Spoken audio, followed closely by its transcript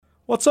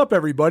What's up,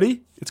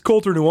 everybody? It's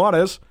Colter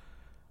Nuanez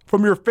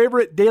from your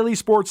favorite daily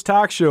sports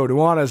talk show,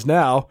 Nuanez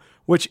Now,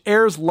 which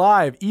airs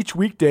live each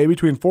weekday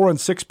between 4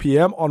 and 6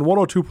 p.m. on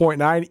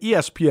 102.9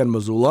 ESPN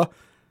Missoula,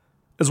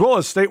 as well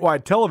as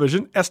statewide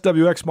television,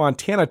 SWX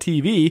Montana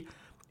TV,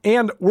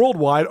 and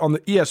worldwide on the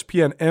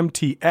ESPN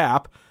MT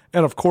app.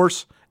 And of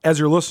course, as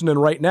you're listening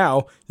right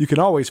now, you can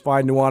always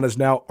find Nuanez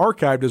Now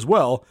archived as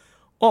well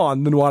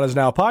on the Nuanez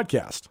Now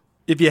podcast.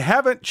 If you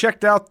haven't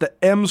checked out the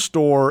M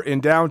Store in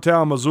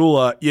downtown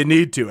Missoula, you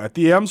need to. At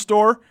the M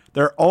Store,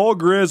 they're all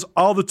Grizz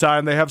all the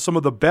time. They have some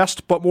of the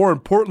best, but more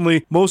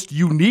importantly, most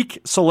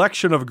unique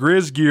selection of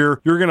Grizz gear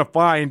you're going to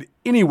find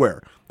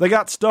anywhere. They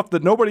got stuff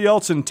that nobody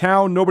else in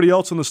town, nobody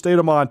else in the state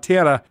of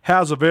Montana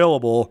has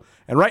available.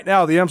 And right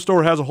now, the M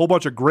Store has a whole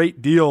bunch of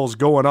great deals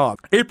going on.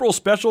 April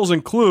specials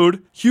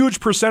include huge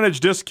percentage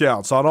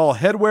discounts on all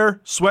headwear,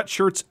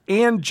 sweatshirts,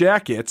 and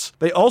jackets.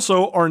 They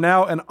also are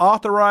now an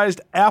authorized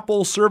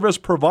Apple service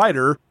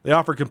provider. They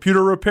offer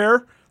computer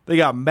repair. They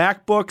got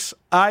MacBooks,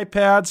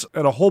 iPads,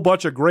 and a whole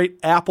bunch of great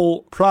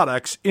Apple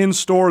products in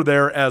store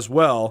there as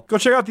well. Go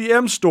check out the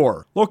M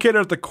Store, located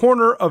at the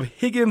corner of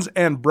Higgins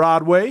and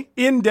Broadway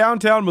in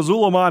downtown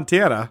Missoula,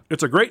 Montana.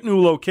 It's a great new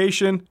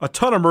location, a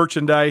ton of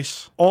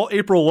merchandise, all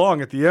April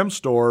long at the M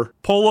Store.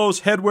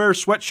 Polos, headwear,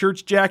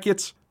 sweatshirts,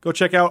 jackets. Go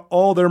check out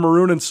all their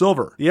maroon and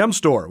silver. The M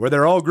Store, where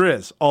they're all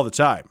Grizz all the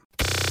time.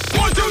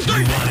 1, 2,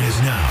 3.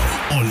 Nuanez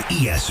Now on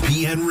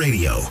ESPN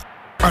Radio.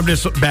 I'm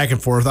just back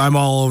and forth. I'm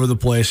all over the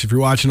place. If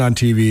you're watching on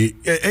TV,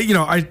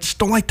 I just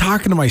don't like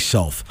talking to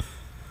myself.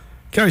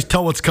 Can always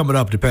tell what's coming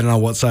up depending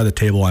on what side of the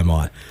table I'm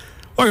on.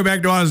 Welcome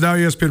back to Nuanez Now,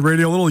 ESPN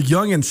Radio. A little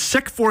young and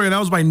sick for you. That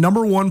was my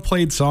number one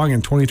played song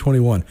in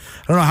 2021.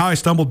 I don't know how I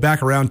stumbled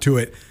back around to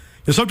it.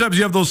 Sometimes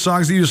you have those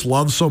songs that you just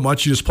love so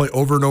much, you just play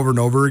over and over and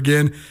over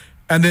again,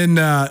 and then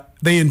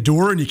they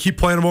endure, and you keep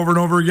playing them over and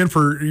over again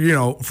for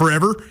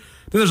forever.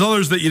 Then there's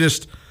others that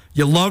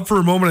you love for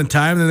a moment in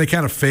time, and then they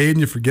kind of fade and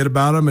you forget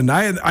about them. And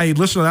I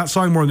listened to that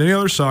song more than any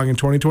other song in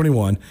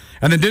 2021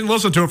 and then didn't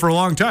listen to it for a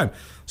long time.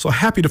 So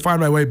happy to find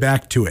my way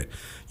back to it.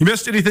 You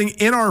missed anything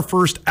in our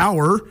first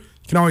hour,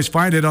 you can always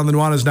find it on the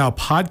Nuanez Now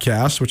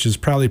podcast, which is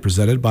proudly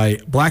presented by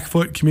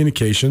Blackfoot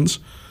Communications,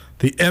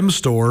 the M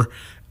Store,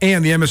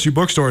 and the MSU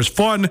Bookstore. It's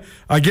fun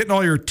getting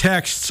all your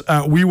texts.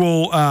 We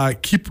will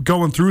keep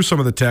going through some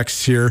of the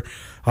texts here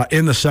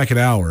in the second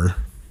hour.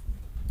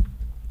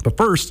 But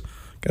first,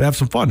 got to have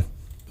some fun.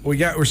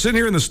 We're sitting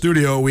here in the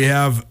studio. We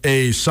have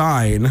a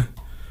sign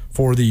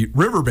for the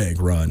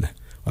Riverbank Run,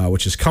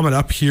 which is coming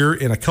up here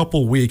in a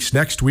couple weeks,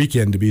 next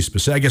weekend to be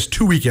specific. I guess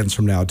 2 weekends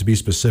from now to be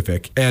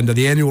specific. And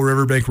the annual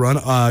Riverbank Run,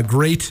 a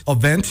great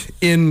event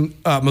in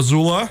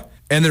Missoula.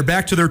 And they're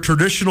back to their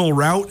traditional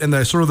route and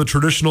the sort of the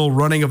traditional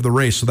running of the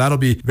race. So that'll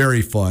be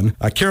very fun.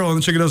 Carol,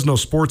 the Chicken Doesn't Know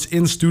Sports,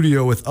 in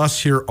studio with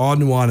us here on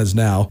Nuanez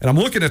Now. And I'm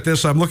looking at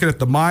this. I'm looking at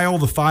the mile,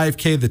 the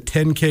 5K, the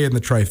 10K, and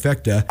the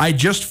trifecta. I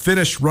just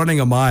finished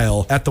running a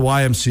mile at the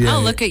YMCA.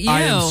 Oh, look at you.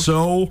 I am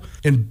so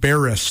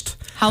embarrassed.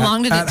 How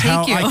long did it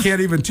take you? I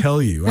can't even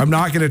tell you. I'm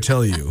not going to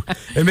tell you.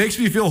 It makes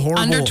me feel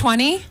horrible. Under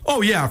 20?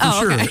 Oh, yeah, for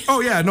sure. Okay.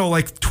 Oh, yeah, no,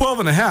 like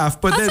 12 and a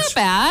half. But that's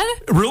not bad.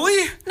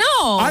 Really? No.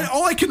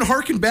 All I can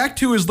harken back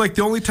to is like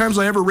the only times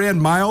I ever ran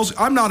miles.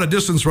 I'm not a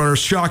distance runner.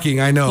 Shocking,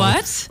 I know.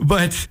 What?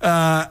 But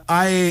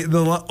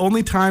the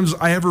only times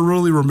I ever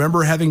really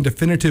remember having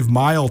definitive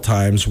mile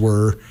times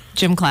were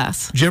Gym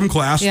class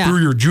yeah.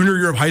 Through your junior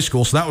year of high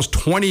school. So that was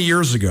 20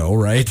 years ago,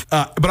 right?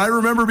 But I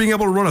remember being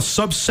able to run a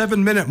sub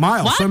 7 minute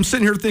mile. What? So I'm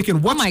sitting here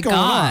thinking, what's going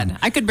on?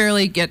 I could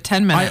barely get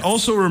 10 minutes. I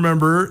also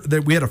remember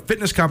that we had a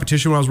fitness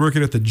competition when I was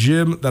working at the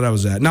gym that I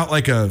was at. Not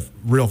like a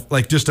real,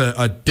 like just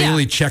a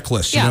daily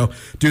checklist, you know,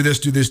 do this,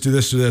 do this, do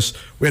this, do this.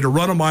 We had to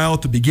run a mile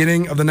at the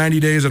beginning of the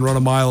 90 days and run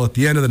a mile at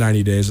the end of the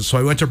 90 days. So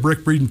I went to Brick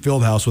Breeden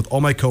Fieldhouse with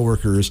all my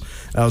coworkers.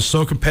 I was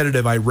so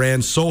competitive. I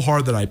ran so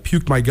hard that I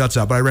puked my guts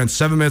out, but I ran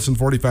 7 minutes and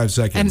 45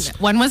 seconds. And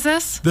when was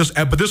this?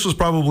 But this was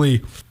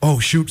probably,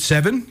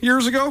 7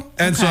 years ago.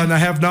 And so and I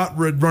have not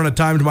run a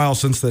timed mile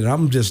since then.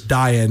 I'm just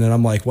dying, and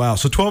I'm like, wow.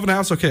 So 12 and a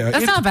half is okay.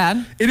 That's not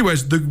bad.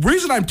 Anyways, the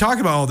reason I'm talking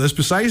about all this,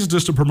 besides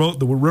just to promote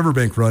the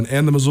Riverbank Run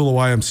and the Missoula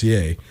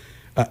YMCA,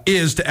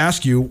 is to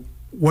ask you,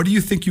 what do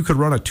you think you could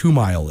run a 2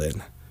 mile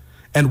in?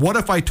 And what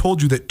if I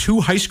told you that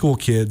 2 high school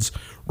kids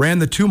ran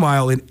the 2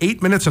 mile in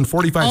 8 minutes and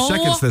 45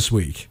 seconds this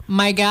week?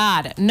 My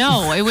God.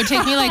 No, it would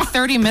take me like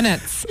 30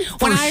 minutes.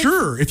 For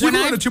sure. If you could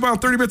run a 2 mile in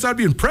 30 minutes, I'd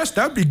be impressed.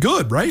 That would be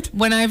good, right?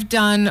 When I've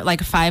done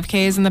like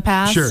 5Ks in the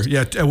past. Sure,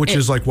 yeah, which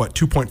is like what,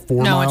 2.4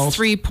 miles? No, it's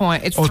 3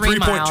 miles.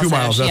 3.2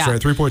 miles, that's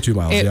right, 3.2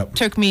 miles, It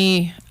took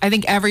me, I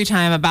think every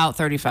time about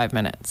 35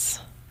 minutes.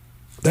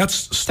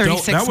 That's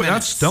 36 minutes.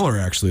 That's stellar,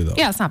 actually, though.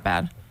 Yeah, it's not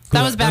bad.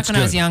 That was back when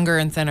I was younger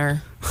and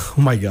thinner. Oh,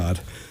 my God.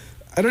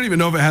 I don't even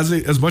know if it has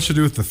as much to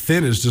do with the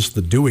thin as just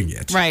the doing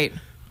it. Right.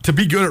 To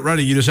be good at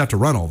running, you just have to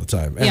run all the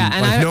time.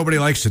 And nobody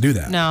likes to do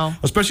that. No.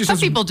 Especially Some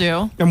since people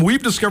do. And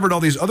we've discovered all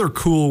these other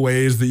cool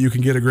ways that you can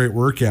get a great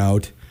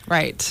workout.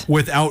 Right.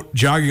 Without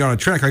jogging on a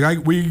track.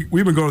 Like we've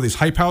been going to these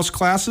Hype House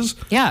classes.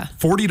 Yeah.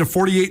 40 to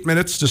 48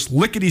 minutes, just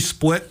lickety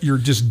split. You're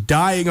just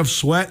dying of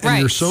sweat and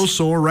you're so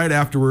sore right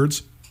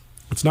afterwards.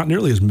 It's not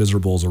nearly as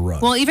miserable as a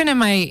run. Well, even in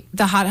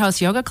the hot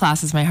house yoga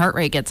classes, my heart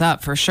rate gets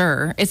up for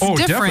sure. It's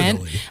different.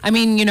 Definitely. I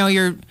mean,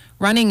 you're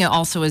running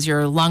also is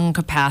your lung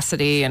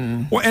capacity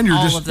and and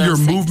all of those your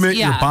things. movement,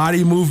 your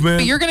body movement.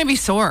 But you're going to be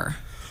sore.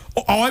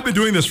 Oh, I've been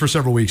doing this for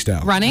several weeks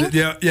now. Running?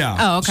 Yeah.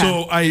 Oh, okay.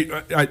 So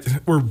I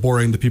we're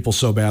boring the people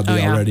so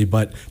badly already,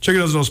 but check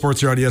it out, No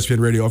Sports here on ESPN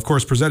Radio, of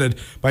course, presented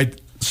by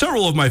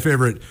several of my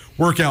favorite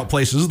workout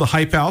places. The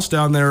Hype House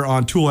down there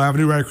on Toole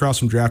Avenue, right across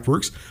from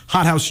DraftWorks.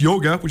 Hot House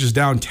Yoga, which is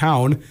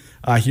downtown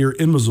here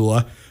in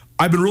Missoula.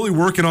 I've been really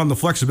working on the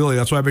flexibility.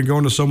 That's why I've been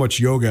going to so much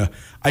yoga.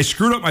 I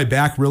screwed up my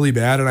back really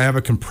bad, and I have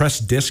a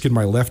compressed disc in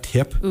my left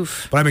hip.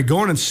 Oof. But I've been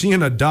going and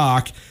seeing a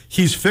doc.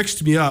 He's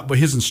fixed me up, but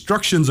his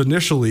instructions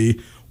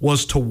initially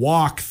was to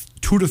walk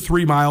 2 to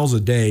 3 miles a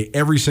day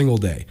every single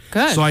day.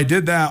 Good. So I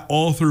did that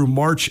all through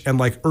March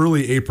and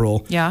early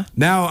April. Yeah.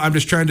 Now I'm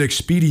just trying to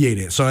expedite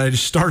it. So I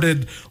just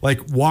started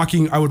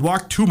walking. I would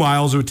walk 2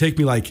 miles. It would take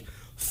me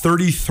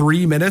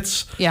 33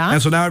 minutes. Yeah. And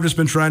so now I've just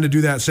been trying to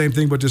do that same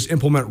thing, but just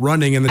implement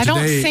running. And then I don't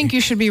think you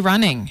should be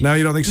running. No,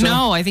 you don't think so?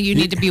 No, I think you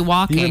need to be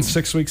walking. Even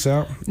 6 weeks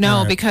out? No,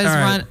 All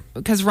right.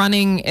 because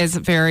running is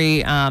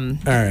very All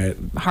right.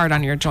 hard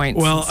on your joints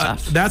and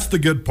stuff. That's the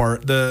good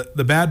part.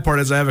 The bad part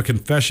is I have a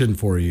confession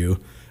for you.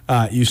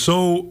 You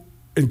so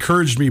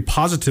encouraged me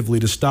positively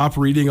to stop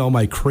reading all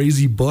my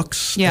crazy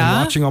books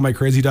and watching all my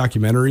crazy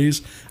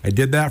documentaries. I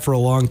did that for a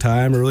long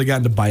time. I really got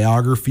into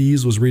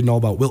biographies, was reading all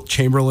about Wilt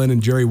Chamberlain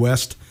and Jerry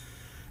West.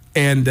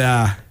 And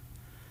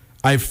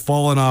I've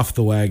fallen off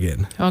the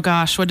wagon. Oh,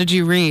 gosh. What did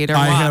you read or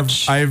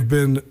watch? I've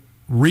been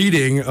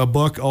reading a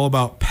book all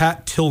about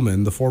Pat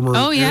Tillman, the former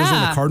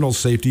Arizona Cardinals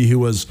safety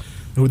who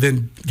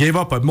then gave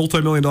up a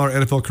multi-million-dollar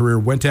NFL career,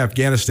 went to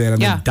Afghanistan,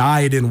 and then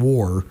died in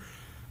war.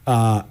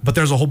 But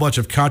there's a whole bunch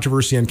of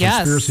controversy and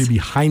conspiracy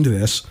behind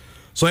this.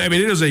 So, I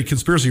mean, it is a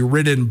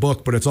conspiracy-ridden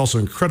book, but it's also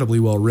incredibly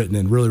well-written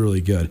and really,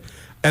 really good.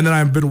 And then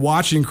I've been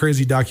watching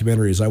crazy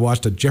documentaries. I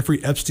watched a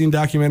Jeffrey Epstein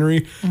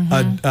documentary,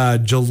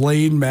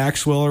 Ghislaine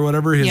Maxwell or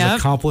whatever, his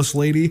accomplice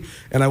lady,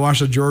 and I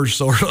watched a George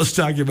Soros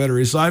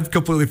documentary. So I've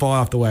completely fallen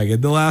off the wagon.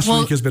 The last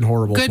week has been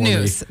horrible for me. Good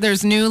news.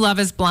 There's new Love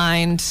is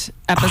Blind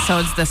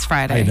episodes this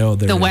Friday. I know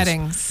there The is.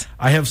 weddings.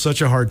 I have such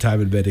a hard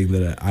time admitting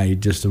that I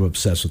just am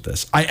obsessed with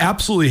this. I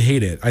absolutely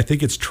hate it. I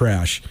think it's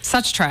trash.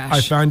 Such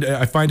trash.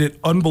 I find it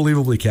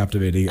unbelievably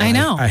captivating. I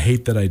know. I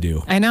hate that I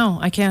do. I know.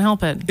 I can't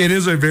help it. It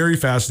is a very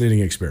fascinating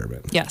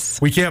experiment.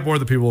 Yes. We can't bore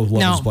the people with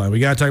Love is Blind. We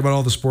got to talk about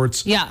all the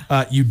sports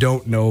you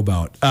don't know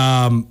about.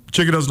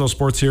 Chicken Doesn't Know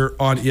Sports here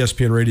on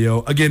ESPN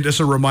Radio. Again,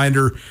 just a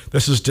reminder,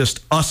 this is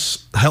just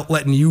us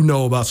letting you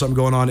know about something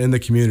going on in the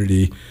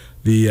community.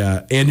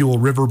 The annual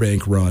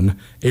Riverbank Run,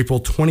 April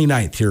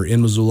 29th here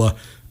in Missoula.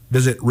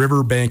 Visit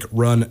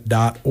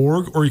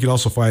riverbankrun.org, or you can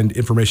also find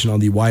information on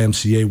the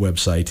YMCA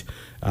website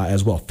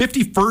as well.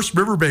 51st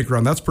Riverbank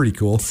Run. That's pretty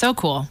cool. So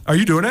cool. Are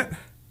you doing it?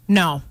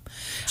 No.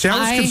 See, I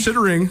was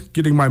considering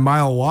getting my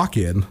mile walk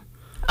in.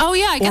 Oh,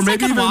 yeah. I guess I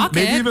could walk it.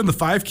 Maybe even the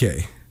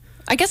 5K.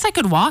 I guess I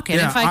could walk it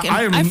if I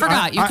can. I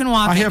forgot. You can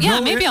walk it.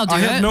 Yeah, maybe I'll do it.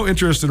 I have no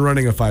interest in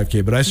running a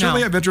 5K, but I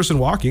certainly have interest in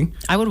walking.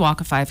 I would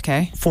walk a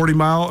 5K. 40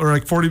 mile or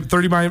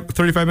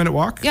 35-minute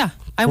walk? Yeah.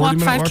 I walk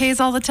 5Ks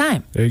all the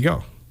time. There you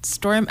go.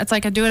 It's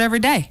like I do it every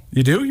day.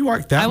 You do? You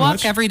walk that much? I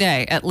walk every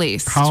day, at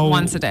least.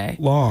 Once a day.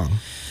 How long?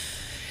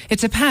 It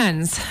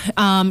depends.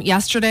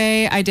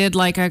 Yesterday, I did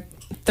a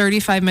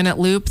 35-minute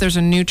loop. There's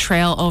a new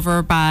trail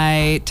over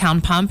by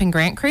Town Pump in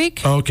Grant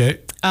Creek. Oh, okay.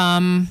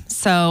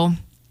 So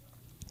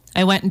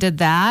I went and did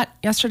that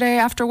yesterday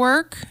after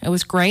work. It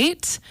was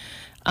great.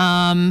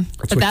 That's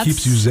what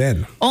keeps you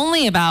zen.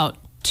 Only about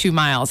 2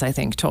 miles, I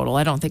think, total.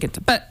 I don't think it...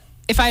 But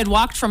if I had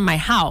walked from my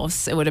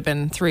house, it would have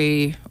been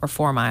 3 or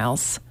 4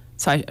 miles.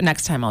 So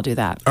next time I'll do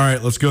that. All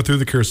right, let's go through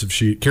the cursive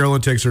sheet.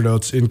 Carolyn takes her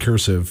notes in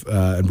cursive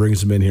and brings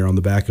them in here on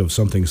the back of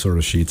something sort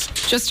of sheets.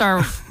 Just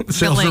our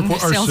sales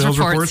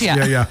reports.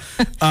 Yeah.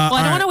 Well,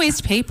 I don't want to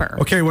waste paper.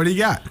 Okay, what do you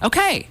got?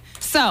 Okay,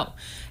 so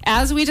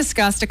as we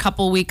discussed a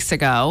couple weeks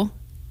ago,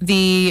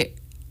 the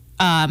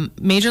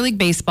Major League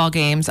Baseball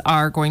games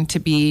are going to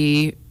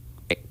be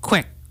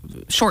quick,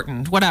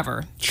 shortened,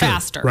 whatever,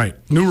 faster. Right.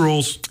 New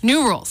rules.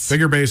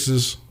 Bigger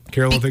bases.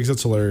 Carolyn thinks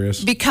it's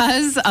hilarious.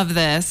 Because of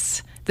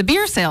this, the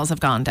beer sales have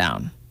gone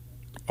down.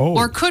 Oh.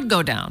 Or could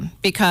go down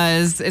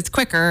because it's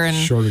quicker and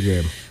shorter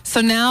game. So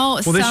now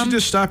they should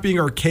just stop being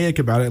archaic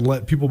about it and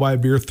let people buy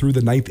beer through the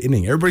 9th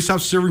inning. Everybody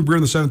stops serving beer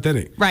in the 7th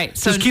inning. Right.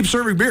 So just keep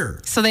serving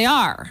beer. So they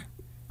are.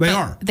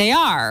 They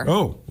are.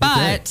 Oh. Okay.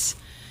 But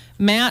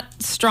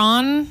Matt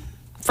Strawn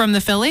from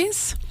the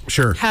Phillies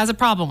has a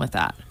problem with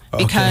that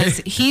because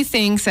he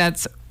thinks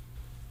that's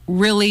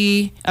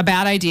really a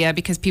bad idea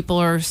because people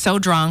are so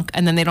drunk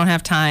and then they don't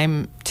have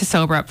time to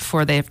sober up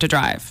before they have to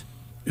drive.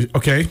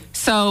 Okay.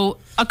 So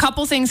a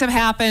couple things have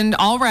happened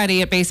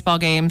already at baseball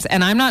games,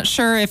 and I'm not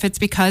sure if it's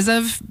because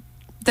of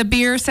the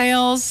beer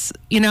sales,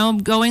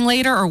 going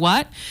later or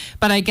what.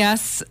 But I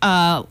guess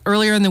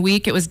earlier in the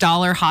week it was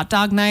dollar hot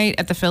dog night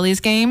at the Phillies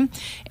game,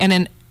 and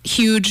a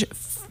huge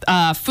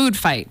food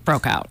fight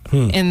broke out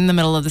in the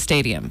middle of the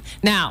stadium.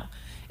 Now,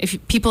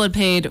 if people had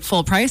paid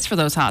full price for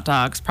those hot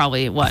dogs,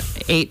 probably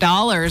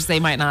 $8, they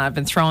might not have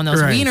been throwing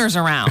those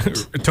wieners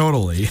around.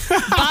 Totally.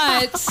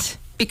 But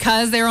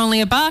because they were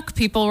only $1,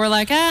 people were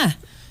like,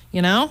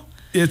 you know?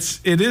 It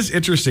is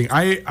interesting.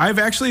 I've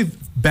actually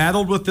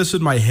battled with this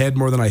in my head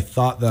more than I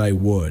thought that I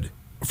would.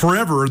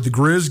 Forever, the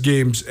Grizz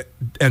games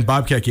and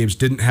Bobcat games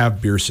didn't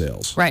have beer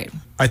sales. Right.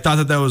 I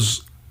thought that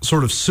was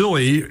sort of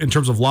silly in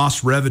terms of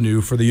lost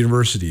revenue for the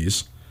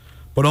universities.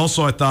 But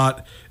also I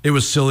thought it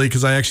was silly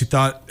because I actually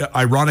thought,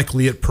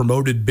 ironically, it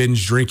promoted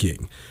binge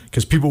drinking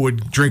because people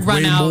would drink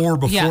more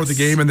before the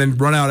game and then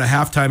run out at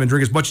halftime and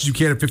drink as much as you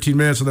can in 15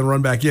 minutes and then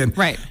run back in.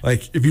 Right.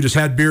 Like if you just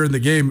had beer in the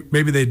game,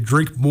 maybe they'd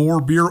drink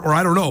more beer or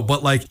I don't know.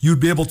 But like you'd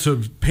be able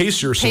to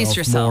pace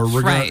yourself more.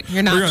 Right.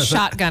 You're not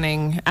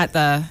shotgunning at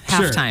the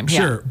halftime.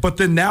 Sure. But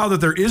then now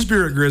that there is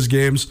beer at Grizz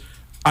games,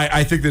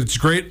 I think that it's a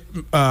great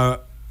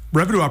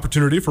revenue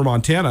opportunity for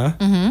Montana.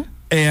 Mm-hmm.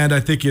 And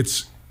I think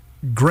it's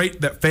great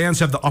that fans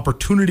have the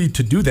opportunity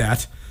to do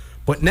that,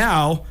 but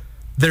now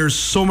there's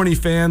so many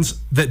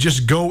fans that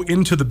just go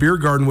into the beer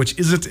garden, which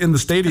isn't in the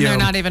stadium. And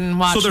they're not even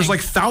watching. So there's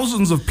like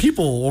thousands of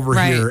people over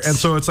here, and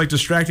so it's like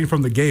distracting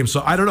from the game.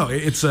 So I don't know.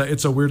 It's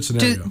a weird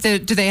scenario. Do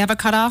they have a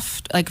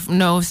cutoff? Like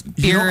no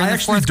beer in the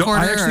fourth quarter?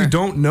 I actually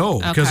don't know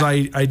because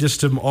I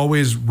just am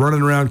always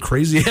running around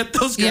crazy at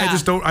those guys. I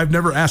just don't. I've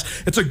never asked.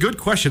 It's a good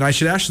question. I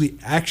should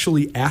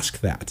actually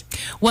ask that.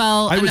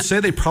 Well, I would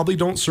say they probably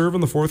don't serve in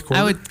the fourth quarter.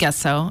 I would guess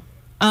so.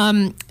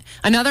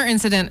 Another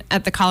incident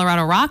at the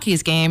Colorado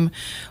Rockies game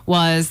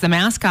was the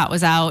mascot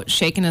was out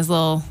shaking his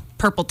little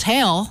purple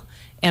tail,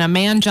 and a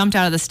man jumped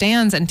out of the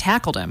stands and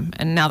tackled him,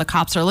 and now the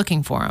cops are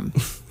looking for him.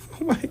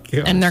 Oh my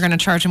gosh. And they're going to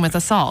charge him with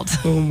assault.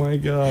 Oh my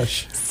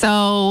gosh.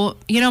 So,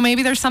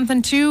 maybe there's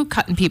something to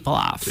cutting people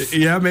off.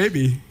 Yeah,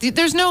 maybe.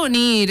 There's no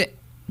need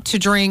to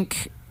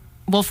drink.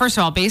 Well, first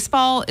of all,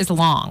 baseball is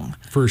long.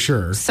 For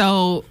sure.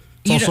 So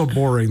it's also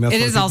boring. It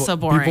is also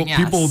boring.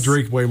 People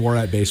drink way more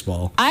at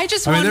baseball. I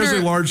mean, there's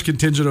a large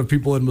contingent of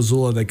people in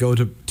Missoula that go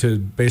to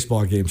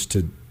baseball games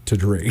to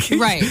drink.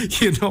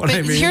 Right. You know what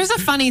I mean? Here's a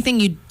funny thing: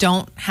 you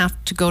don't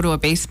have to go to a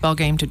baseball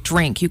game to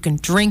drink. You can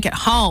drink at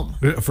home.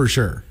 For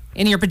sure.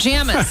 In your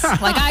pajamas,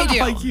 like I do.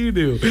 Like you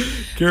do.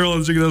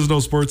 Carolyn, Ziggy Does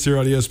No Sports here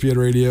on ESPN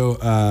Radio.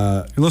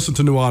 You listen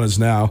to Nuanez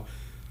now.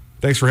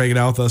 Thanks for hanging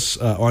out with us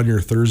on your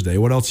Thursday.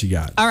 What else you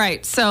got? All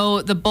right.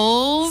 So the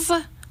Bulls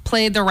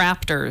played the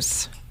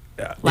Raptors.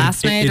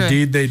 Last night.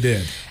 Indeed, they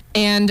did.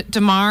 And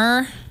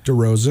Demar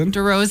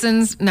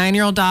DeRozan's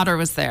 9-year-old daughter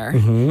was there.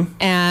 Mm-hmm.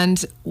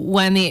 And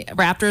when the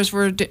Raptors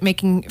were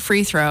making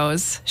free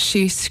throws,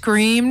 she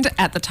screamed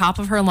at the top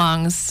of her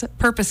lungs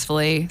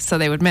purposefully so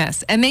they would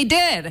miss. And they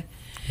did.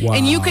 Wow.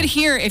 And you could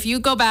hear, if you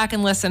go back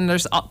and listen,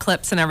 there's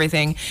clips and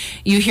everything,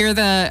 you hear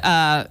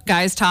the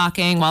guys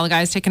talking while the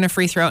guy's taking a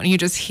free throw, and you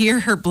just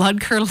hear her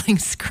blood-curdling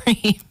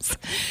screams.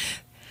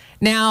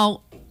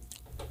 Now,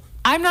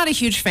 I'm not a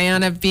huge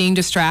fan of being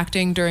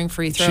distracting during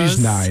free throws.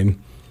 She's 9.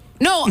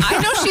 No,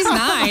 I know she's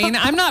 9.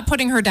 I'm not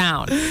putting her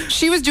down.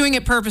 She was doing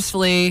it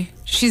purposefully.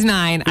 She's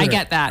 9. Right, I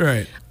get that.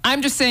 Right.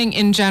 I'm just saying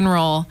in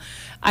general,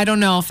 I don't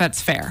know if that's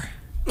fair.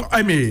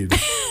 I mean,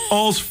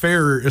 all's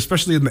fair,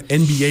 especially in the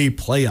NBA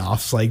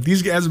playoffs. Like,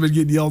 these guys have been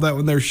getting yelled at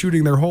when they're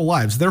shooting their whole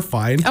lives. They're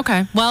fine.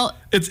 Okay, well.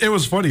 It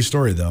was a funny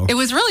story, though. It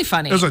was really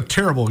funny. It was a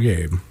terrible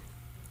game.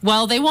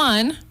 Well, they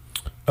won.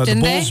 The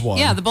Bulls won.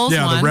 Yeah, the Bulls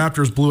won. Yeah, the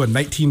Raptors blew a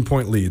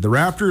 19-point lead. The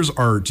Raptors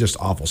are just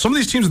awful. Some of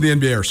these teams in the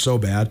NBA are so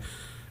bad.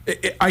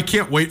 I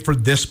can't wait for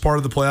this part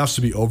of the playoffs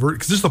to be over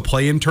because this is the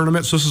play-in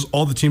tournament, so this is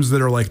all the teams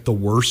that are like the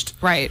worst.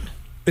 Right.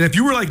 And if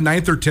you were like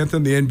 9th or 10th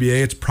in the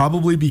NBA, it's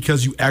probably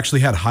because you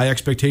actually had high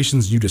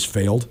expectations and you just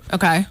failed.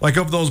 Okay. Like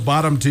of those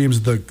bottom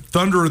teams, the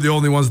Thunder are the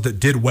only ones that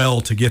did well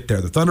to get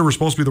there. The Thunder were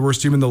supposed to be the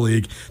worst team in the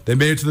league. They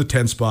made it to the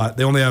 10th spot.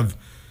 They have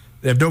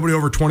nobody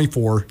over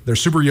 24. They're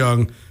super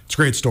young. It's a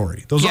great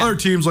story. Those other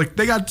teams, like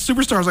they got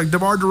superstars like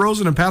Demar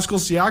DeRozan and Pascal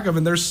Siakam,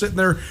 and they're sitting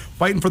there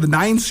fighting for the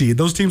 9 seed.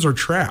 Those teams are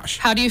trash.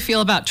 How do you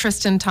feel about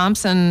Tristan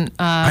Thompson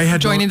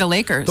joining the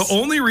Lakers? The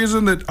only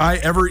reason that I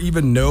ever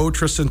even know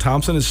Tristan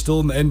Thompson is still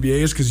in the NBA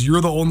is because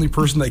you're the only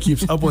person that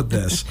keeps up with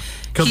this.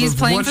 He's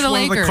playing for the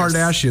Lakers. One of the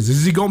Kardashians.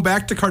 Is he going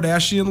back to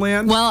Kardashian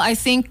land? Well, I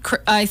think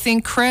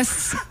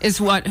Chris is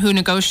who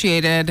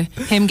negotiated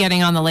him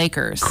getting on the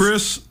Lakers.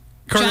 Kris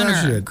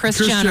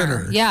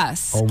Jenner.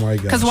 Yes. Oh my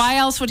gosh. Because why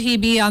else would he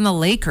be on the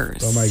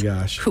Lakers? Oh my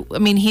gosh.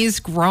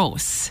 He's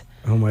gross.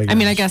 Oh my gosh.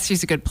 I guess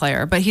he's a good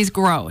player, but he's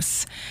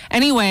gross.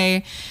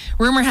 Anyway,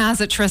 rumor has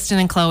it Tristan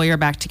and Khloe are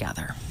back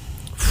together.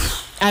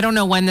 I don't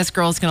know when this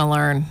girl's going to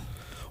learn.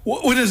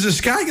 When is this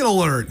guy going to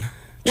learn?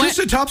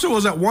 Tristan Thompson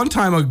was at one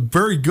time a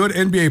very good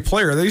NBA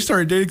player. Then he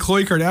started dating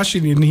Khloe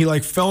Kardashian, and he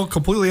fell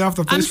completely off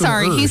the face of the earth.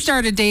 I'm sorry. He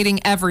started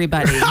dating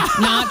everybody,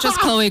 not just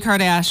Khloe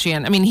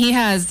Kardashian. He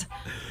has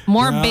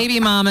more baby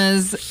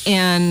mamas,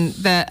 and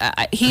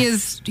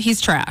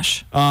he's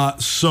trash.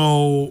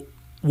 So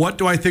what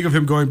do I think of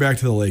him going back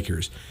to the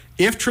Lakers?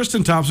 If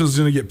Tristan Thompson is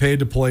going to get paid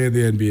to play in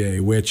the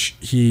NBA, which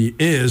he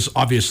is,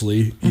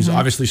 obviously, he's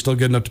obviously still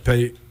good enough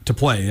to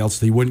play,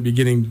 else he wouldn't be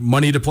getting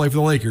money to play for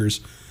the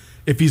Lakers.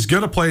 if he's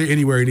going to play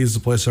anywhere, he needs to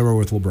play somewhere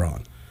with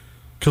LeBron.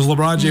 Because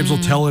LeBron James will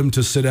tell him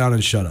to sit down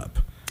and shut up.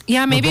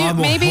 Yeah, maybe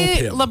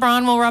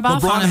LeBron will rub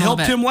off on him a little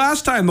bit. LeBron helped him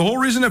last time. The whole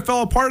reason it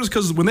fell apart is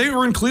because when they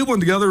were in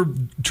Cleveland together,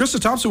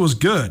 Tristan Thompson was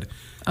good.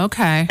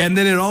 Okay. And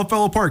then it all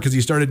fell apart because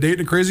he started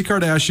dating a crazy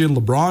Kardashian.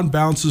 LeBron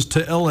bounces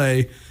to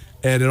L.A.,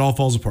 and it all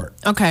falls apart.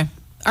 Okay.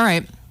 All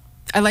right.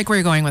 I like where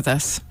you're going with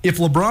this. If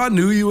LeBron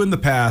knew you in the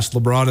past,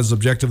 LeBron is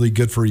objectively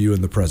good for you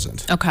in the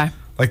present. Okay.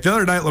 Like the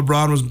other night,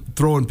 LeBron was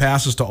throwing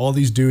passes to all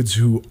these dudes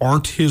who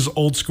aren't his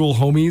old school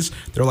homies.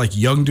 They're like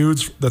young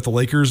dudes that the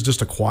Lakers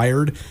just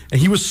acquired. And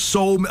he was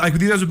so, like,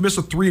 these guys would miss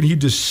a three and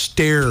he'd just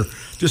stare,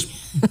 just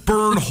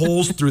burn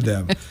holes through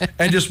them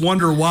and just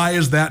wonder, why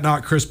is that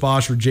not Chris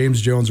Bosh or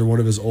James Jones or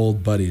one of his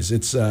old buddies?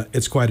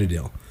 It's quite a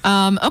deal.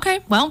 Okay,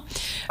 well.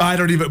 I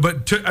don't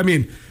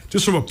even,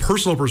 just from a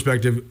personal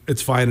perspective,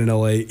 it's fine in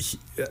LA.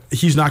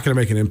 He's not going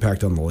to make an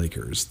impact on the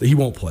Lakers. He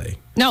won't play.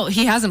 No,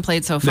 he hasn't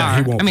played so far.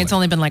 No, he won't play. It's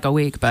only been like a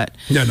week, but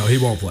yeah, no, he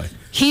won't play.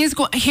 Here's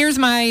what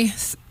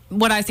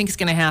I think is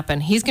going to happen.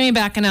 He's going to be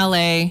back in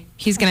LA.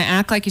 He's going to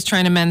act like he's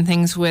trying to mend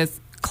things with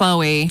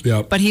Chloe,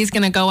 but he's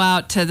going to go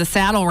out to the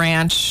Saddle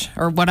Ranch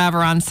or whatever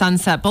on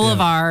Sunset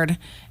Boulevard,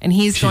 and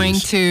he's going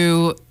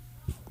to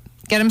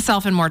get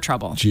himself in more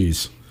trouble.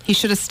 Jeez. He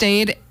should have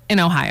stayed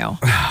in Ohio.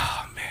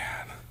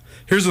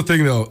 Here's the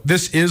thing, though.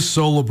 This is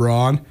so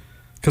LeBron,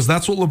 because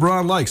that's what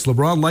LeBron likes.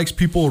 LeBron likes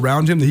people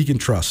around him that he can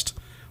trust.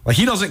 Like,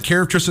 he doesn't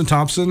care if Tristan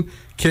Thompson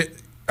I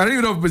don't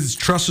even know if his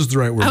trust is the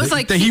right word. I was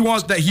like, that he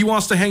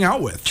wants to hang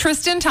out with.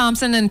 Tristan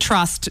Thompson and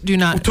trust do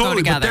not go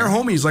together. But they're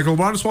homies. Like,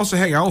 LeBron just wants to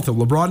hang out with him.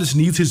 LeBron just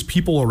needs his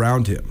people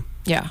around him.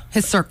 Yeah,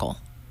 his circle.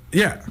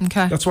 Yeah.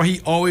 Okay. That's why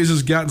he always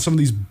has gotten some of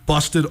these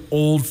busted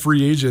old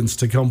free agents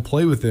to come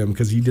play with him,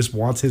 because he just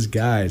wants his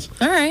guys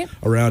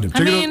around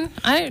him.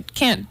 I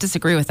can't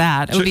disagree with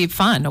that. It would be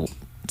fun. Oh,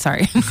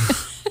 sorry.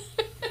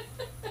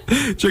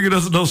 Chicken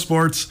Doesn't Know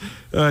Sports,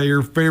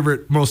 your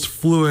favorite, most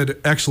fluid,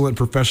 excellent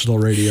professional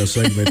radio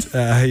segment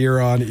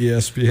here on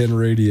ESPN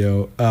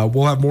Radio.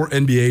 We'll have more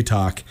NBA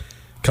talk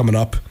coming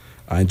up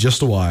in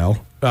just a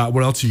while.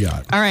 What else you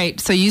got? All right.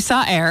 So you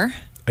saw Air.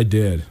 I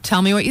did.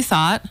 Tell me what you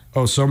thought.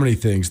 Oh, so many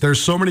things.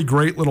 There's so many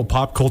great little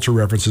pop culture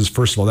references.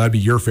 First of all, that'd be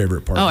your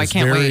favorite part. Oh, I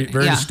can't wait.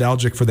 Very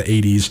nostalgic for the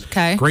 80s.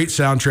 Okay. Great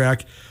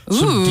soundtrack.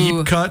 Some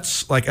deep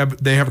cuts. Like,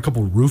 they have a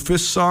couple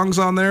Rufus songs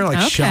on there, like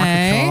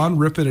Shaka Khan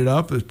ripping it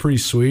up. It's pretty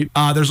sweet.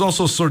 There's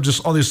also sort of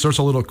just all these sorts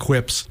of little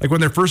quips. Like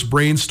when they're first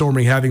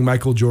brainstorming having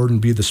Michael Jordan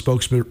be the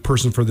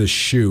spokesperson for this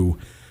shoe,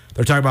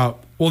 they're talking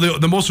about, well,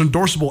 the most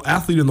endorsable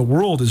athlete in the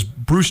world is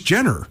Bruce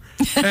Jenner.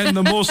 And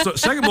the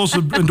second most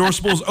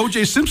endorsable is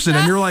O.J. Simpson.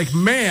 And you're like,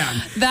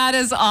 man. That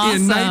is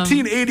awesome. In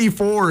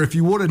 1984, if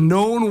you would have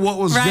known what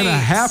was going to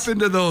happen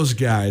to those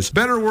guys,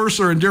 better, worse,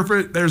 or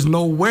indifferent, there's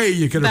no way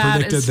you could have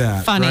predicted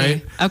that. Funny.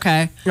 Right?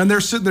 Okay. And they're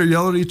sitting there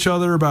yelling at each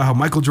other about how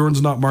Michael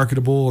Jordan's not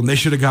marketable and they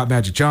should have got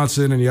Magic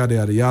Johnson and yada,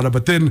 yada, yada.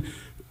 But then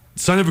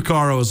Sonny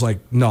Vaccaro was like,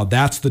 no,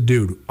 that's the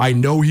dude. I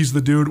know he's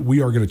the dude.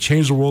 We are going to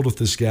change the world with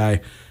this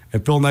guy.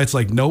 And Phil Knight's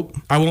like, nope,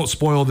 I won't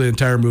spoil the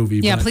entire movie.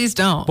 Yeah, please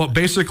don't. But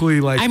basically,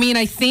 like...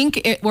 I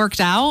think it worked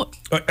out.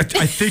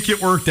 I think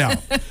it worked out.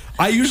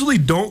 I usually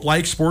don't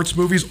like sports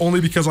movies only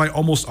because I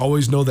almost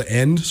always know the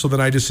end, so then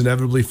I just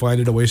inevitably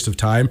find it a waste of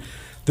time.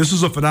 This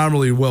is a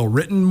phenomenally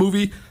well-written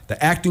movie.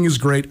 The acting is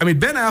great. I mean,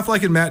 Ben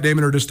Affleck and Matt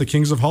Damon are just the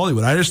kings of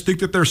Hollywood. I just think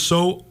that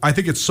I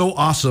think it's so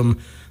awesome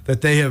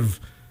that they have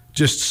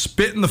just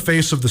spit in the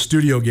face of the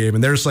studio game.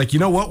 And they're just like, you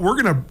know what?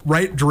 We're going to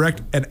write,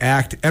 direct, and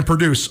act and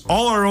produce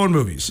all our own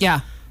movies.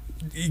 Yeah.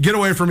 Get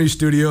away from these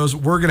studios.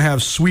 We're going to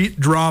have sweet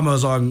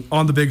dramas on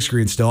the big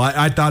screen still.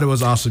 I thought it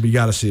was awesome. You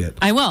got to see it.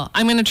 I will.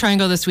 I'm going to try and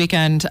go this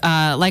weekend.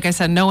 Like I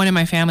said, no one in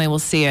my family will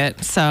see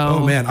it. So.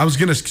 Oh, man. I was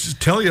going to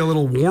tell you a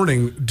little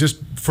warning just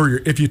for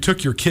if you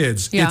took your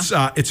kids. Yeah.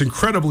 It's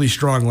incredibly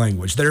strong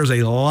language. There's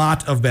a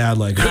lot of bad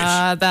language.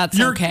 That's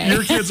okay.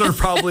 Your kids are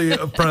probably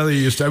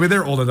used to it. I mean,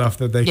 they're old enough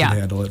that they can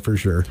handle it for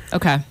sure.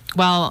 Okay.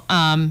 Well.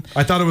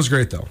 I thought it was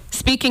great, though.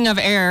 Speaking of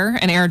Air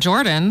and Air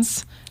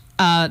Jordans,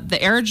 the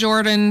Air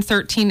Jordan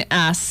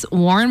 13S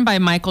worn by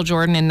Michael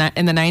Jordan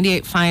in the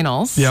 98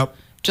 finals. Yep.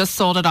 Just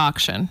sold at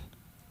auction.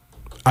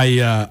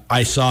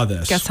 I saw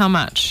this. Guess how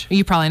much?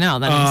 You probably know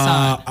that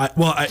you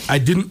saw it. I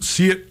didn't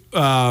see it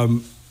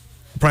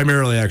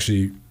primarily,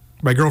 actually.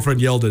 My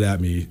girlfriend yelled it at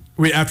me.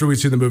 After we'd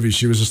seen the movie,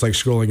 she was just like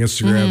scrolling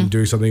Instagram,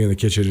 doing something in the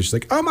kitchen. And she's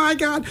like, oh my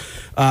God.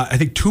 I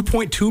think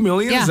 $2.2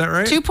 million. Yeah, is that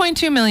right?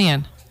 $2.2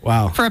 million.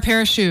 Wow. For a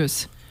pair of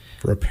shoes.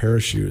 For a pair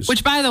of shoes.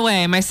 Which, by the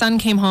way, my son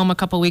came home a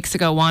couple weeks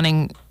ago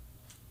wanting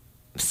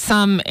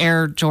some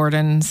Air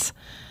Jordans,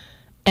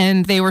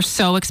 and they were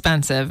so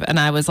expensive. And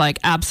I was like,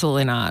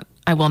 absolutely not.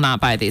 I will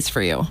not buy these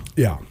for you.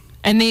 Yeah.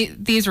 And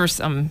these were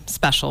some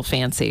special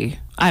fancy,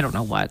 I don't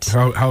know what.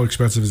 How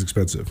expensive is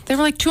expensive? They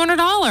were like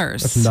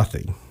 $200. That's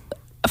nothing.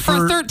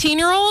 For a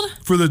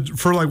 13-year-old?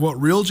 For like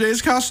what real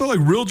J's cost though? Like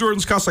real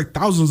Jordans cost like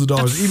thousands of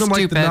dollars. That's even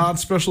stupid. Like the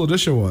non-special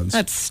edition ones.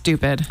 That's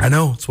stupid. I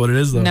know. It's what it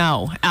is though.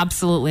 No,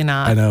 absolutely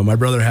not. I know. My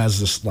brother has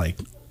this like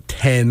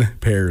 10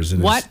 pairs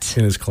in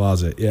his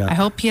closet. Yeah. I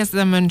hope he has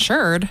them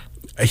insured.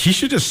 He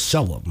should just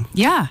sell them.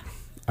 Yeah.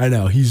 I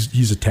know.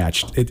 He's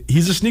attached.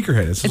 He's a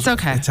sneakerhead. It's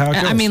okay. It's how it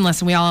goes. I mean,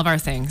 listen, we all have our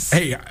things.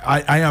 Hey,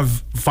 I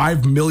have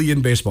 5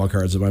 million baseball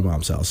cards at my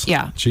mom's house.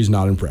 Yeah. She's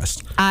not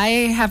impressed. I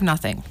have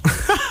nothing.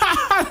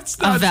 That's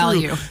not of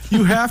value. True.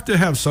 You have to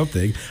have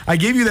something. I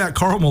gave you that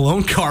Karl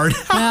Malone card.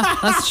 Yeah,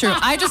 that's true.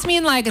 I just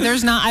mean like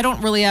I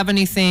don't really have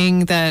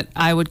anything that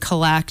I would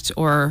collect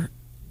or,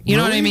 you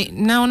know what I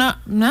mean?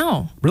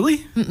 No. Really?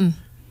 Mm-mm. You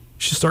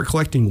should start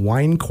collecting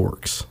wine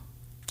corks.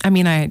 I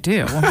mean, I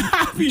do.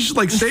 You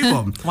should save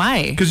them.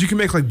 Why? Because you can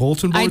make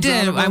bulletin boards. I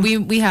did. Out of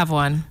them. We have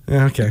one.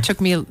 Yeah, okay. It took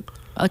me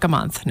like a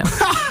month. No.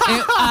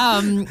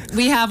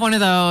 We have one of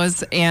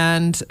those,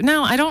 and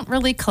no, I don't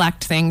really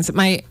collect things.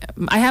 My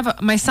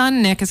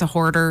son Nick is a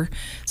hoarder,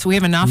 so we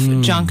have enough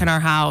junk in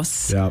our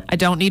house. Yep. I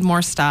don't need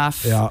more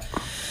stuff. Yeah.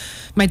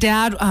 My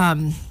dad,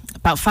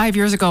 about 5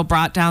 years ago,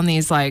 brought down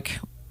these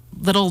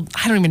little,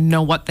 I don't even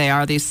know what they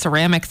are, these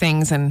ceramic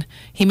things, and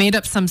he made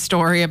up some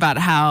story about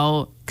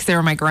how, because they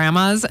were my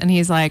grandma's, and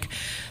he's like,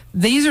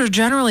 these are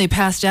generally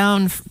passed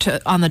down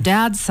on the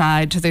dad's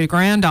side to the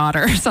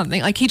granddaughter or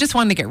something. He just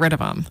wanted to get rid of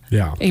them.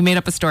 Yeah. He made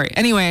up a story.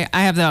 Anyway,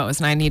 I have those,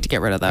 and I need to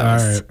get rid of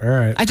those. All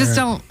right. I just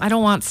don't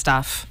want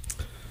stuff.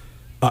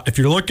 If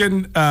you're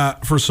looking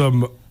for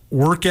some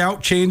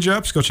workout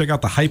change-ups, go check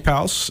out the Hype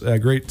House, a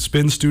great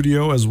spin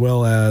studio, as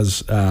well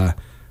as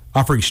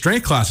offering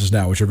strength classes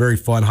now, which are very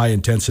fun, high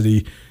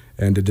intensity,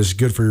 and it is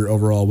good for your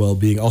overall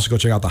well-being. Also, go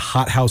check out the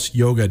Hot House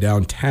Yoga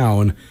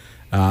downtown.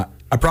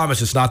 I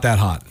promise it's not that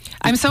hot.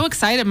 I'm so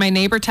excited. My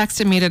neighbor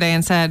texted me today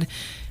and said,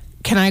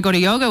 can I go to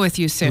yoga with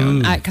you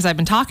soon? Because I've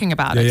been talking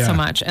about it so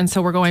much. And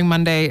so we're going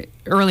Monday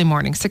early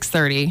morning,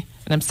 6:30.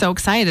 And I'm so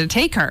excited to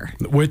take her.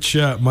 Which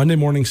Monday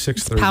morning,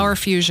 6:30? Power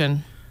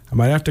Fusion. I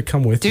might have to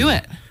come with you. Do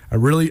it.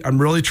 I'm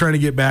really trying to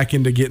get back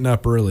into getting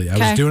up early. I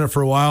was doing it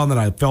for a while, and then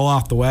I fell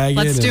off the wagon.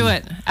 Let's do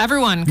it.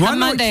 Everyone, come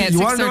Monday at 6:30. You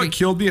want to know what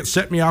killed me? It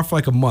set me off for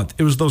a month.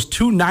 It was those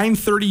 2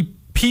 9:30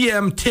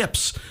 p.m.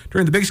 tips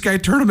during the Big Sky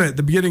tournament at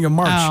the beginning of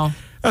March. Oh.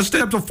 I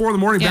stayed up till 4 in the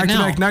morning,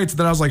 back-to-back nights, and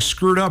then I was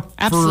screwed up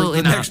Absolutely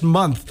for the next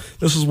month.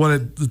 This is what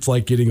it's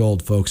like getting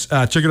old, folks.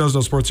 Chicken Nose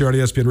No Sports here on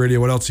ESPN Radio.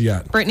 What else you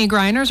got? Brittany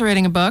Griner's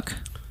writing a book.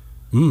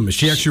 Is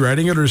she actually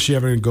writing it, or is she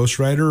having a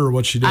ghostwriter, or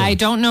what's she doing? I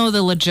don't know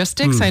the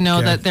logistics. I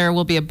know that there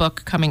will be a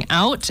book coming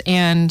out,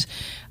 and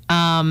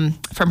from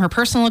her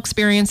personal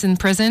experience in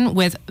prison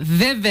with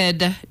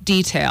vivid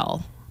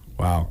detail.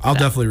 Wow. I'll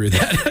definitely read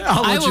that.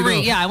 I will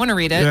read. Yeah, I want to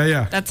read it.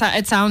 Yeah.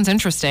 It sounds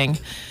interesting.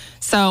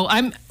 So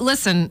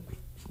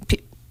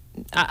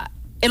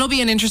it'll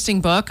be an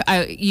interesting book.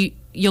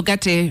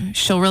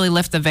 She'll really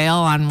lift the veil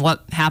on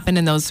what happened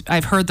in those.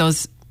 I've heard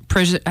those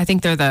I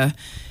think they're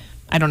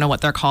I don't know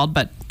what they're called,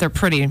 but they're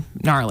pretty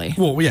gnarly.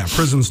 Well, yeah,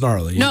 prison's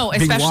gnarly. No,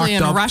 especially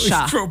in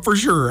Russia. For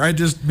sure.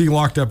 Being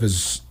locked up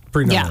is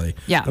pretty gnarly.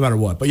 Yeah. No matter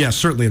what. But yeah,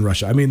 certainly in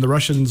Russia. I mean, the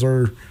Russians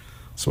are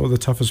some of the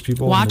toughest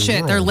people Watch in the it.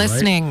 world, They're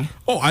listening. Right?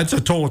 Oh, it's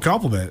a total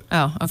compliment.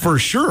 Oh, okay. For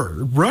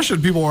sure.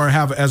 Russian people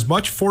have as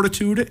much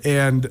fortitude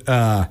and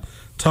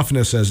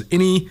toughness as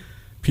any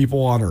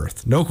people on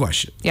earth. No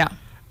question. Yeah.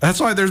 That's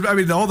why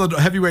all the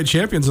heavyweight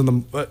champions in the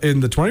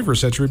 21st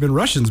century have been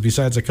Russians,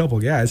 besides a couple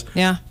guys.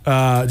 Yeah.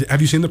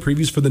 Have you seen the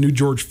previews for the new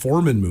George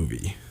Foreman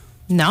movie?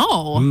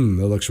 No.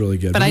 That looks really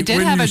good. But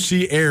when you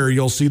see Air,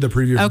 you'll see the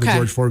preview for the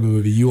George Foreman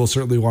movie. You will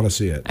certainly want to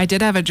see it. I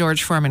did have a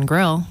George Foreman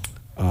grill.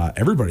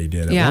 Everybody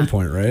did at one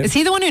point, right? Is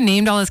he the one who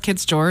named all his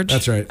kids George?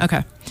 That's right.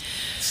 Okay.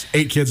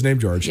 8 kids named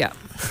George. Yeah.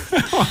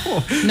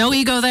 No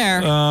ego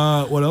there.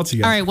 What else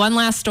you got? All right, one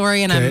last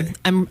story, and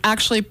I'm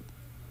actually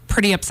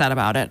pretty upset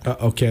about it.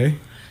 Okay.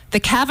 The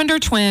Cavender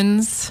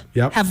twins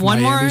have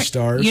one Miami more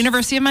Stars.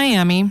 University of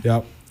Miami.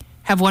 Yep.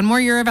 Have one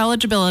more year of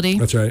eligibility.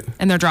 That's right.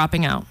 And they're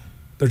dropping out.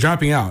 They're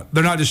dropping out.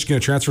 They're not just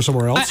going to transfer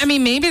somewhere else? I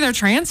mean, maybe they're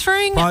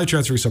transferring. Probably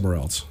transferring somewhere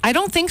else. I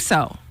don't think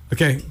so.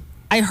 Okay.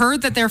 I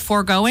heard that they're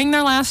foregoing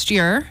their last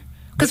year.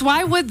 Because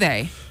why would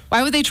they?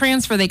 Why would they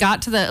transfer? They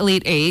got to the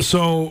Elite Eight.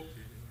 So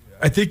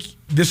I think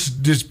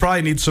this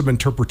probably needs some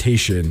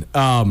interpretation.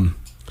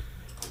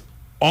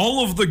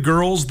 All of the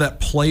girls that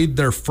played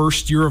their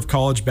first year of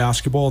college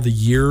basketball, the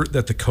year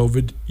that the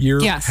COVID year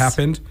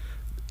happened,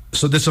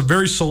 so this is a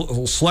very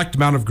select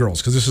amount of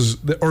girls, because this is,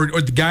 or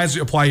the guys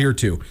apply here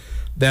too,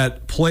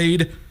 that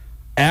played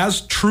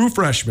as true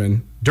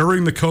freshmen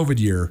during the COVID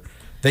year.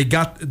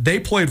 They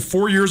played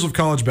 4 years of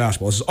college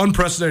basketball. This is an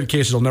unprecedented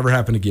case. It'll never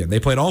happen again.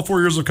 They played all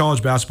 4 years of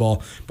college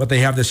basketball, but they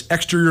have this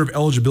extra year of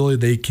eligibility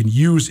they can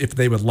use if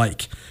they would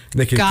like. And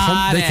they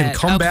can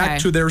come back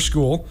to their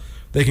school.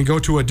 They can go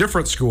to a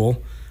different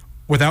school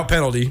without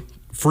penalty,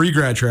 free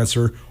grad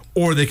transfer,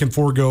 or they can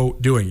forego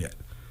doing it.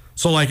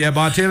 So at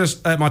Montana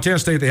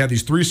State, they have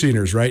these 3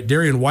 seniors, right?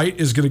 Darian White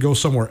is going to go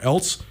somewhere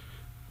else.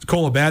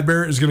 Cola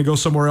Badbear is going to go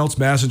somewhere else.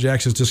 Madison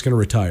Jackson's just going to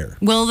retire.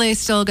 Will they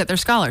still get their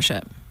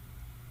scholarship?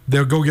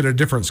 They'll go get a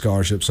different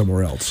scholarship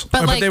somewhere else.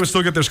 But they would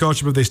still get their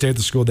scholarship if they stayed at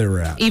the school they were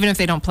at. Even if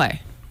they don't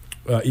play?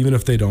 Even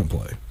if they don't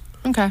play.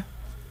 Okay.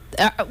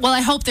 Well,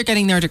 I hope they're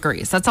getting their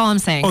degrees. That's all I'm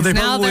saying. Oh, they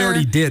probably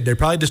already did. They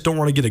probably just don't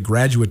want to get a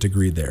graduate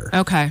degree there.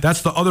 Okay.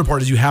 That's the other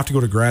part is you have to go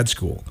to grad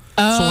school.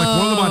 Oh. So like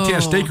one of the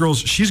Montana State girls,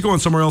 she's going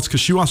somewhere else because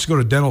she wants to go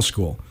to dental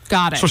school.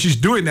 Got it. So she's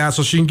doing that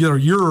so she can get a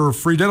year of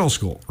free dental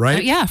school,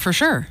 right? Yeah, for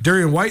sure.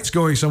 Darian White's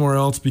going somewhere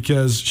else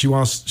because she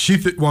wants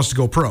to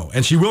go pro.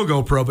 And she will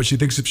go pro, but she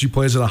thinks if she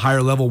plays at a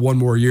higher level one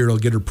more year, it'll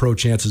get her pro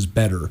chances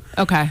better.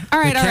 Okay. All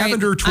right, the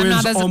Cavender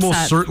twins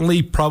almost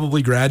certainly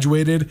probably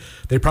graduated.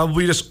 They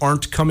probably just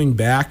aren't coming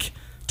back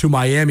to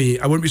Miami.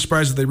 I wouldn't be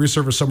surprised if they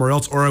resurface somewhere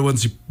else, or I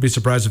wouldn't be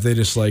surprised if they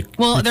just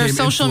their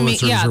social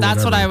media. Yeah,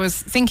 that's what I was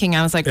thinking.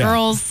 I was like,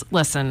 girls,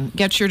 listen,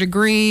 get your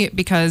degree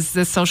because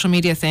this social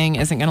media thing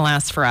isn't going to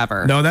last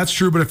forever. No, that's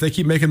true. But if they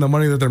keep making the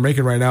money that they're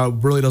making right now, it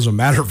really doesn't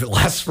matter if it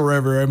lasts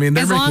forever. I mean,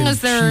 they're making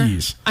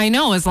cheese. I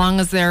know, as long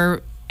as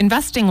they're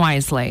investing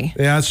wisely.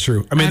 Yeah, that's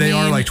true. I mean, they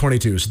are like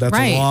 22, so that's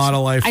a lot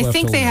of life left. I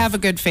think they have a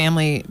good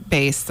family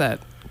base that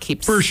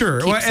keeps for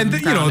sure. Keeps and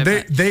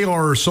they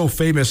are so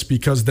famous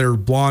because they're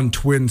blonde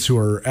twins who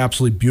are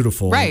absolutely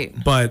beautiful. Right.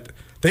 But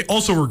they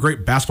also were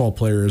great basketball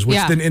players, which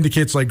then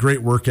indicates like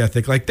great work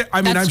ethic. Like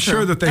I'm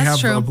sure that they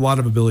have a lot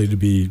of ability to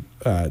be,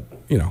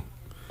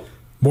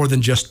 more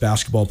than just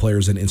basketball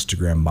players and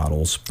Instagram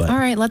models. But all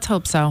right, let's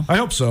hope so. I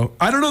hope so.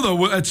 I don't know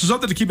though. It's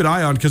something to keep an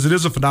eye on because it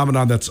is a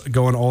phenomenon that's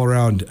going all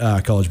around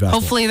college basketball.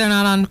 Hopefully, they're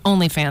not on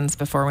OnlyFans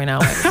before we know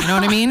it. You know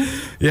what I mean?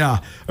 Yeah.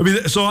 I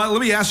mean, so let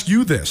me ask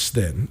you this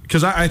then,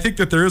 because I think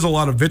that there is a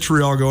lot of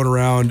vitriol going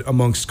around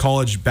amongst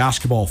college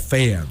basketball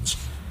fans.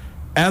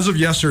 As of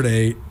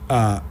yesterday,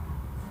 8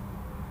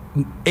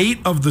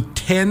 of the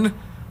 10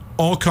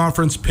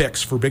 all-conference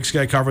picks for Big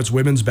Sky Conference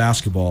women's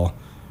basketball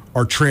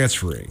are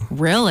transferring.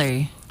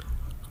 Really?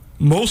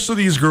 Most of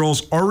these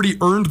girls already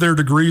earned their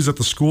degrees at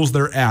the schools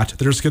they're at.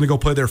 They're just going to go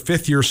play their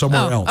 5th year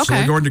somewhere else. Okay. So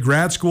they're going to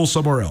grad school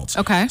somewhere else.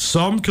 Okay.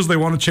 Some because they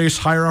want to chase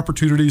higher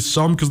opportunities.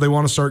 Some because they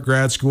want to start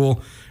grad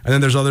school. And then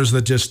there's others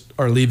that just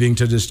are leaving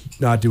to just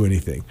not do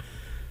anything.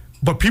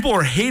 But people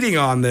are hating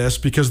on this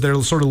because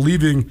they're sort of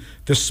leaving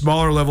this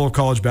smaller level of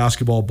college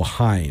basketball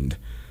behind.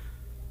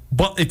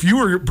 But if you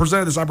were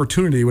presented this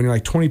opportunity when you're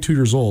like 22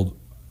 years old,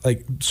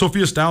 like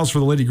Sophia Stiles for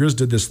the Lady Grizz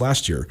did this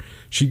last year.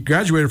 She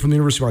graduated from the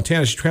University of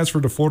Montana. She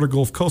transferred to Florida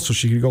Gulf Coast so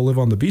she could go live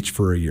on the beach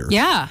for a year.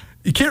 Yeah.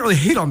 You can't really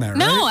hate on that, right?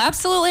 No,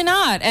 absolutely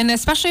not. And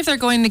especially if they're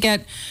going to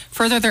get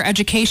further their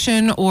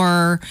education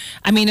or,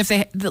 I mean, if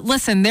they,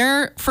 listen,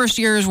 their first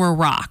years were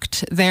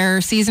rocked.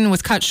 Their season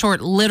was cut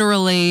short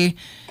literally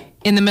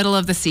in the middle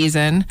of the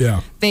season.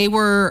 Yeah. They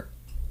were,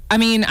 I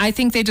mean, I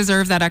think they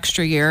deserve that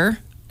extra year.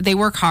 They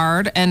work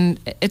hard, and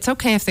it's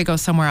okay if they go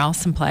somewhere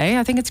else and play.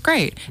 I think it's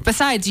great.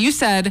 Besides, you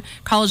said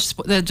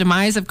the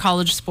demise of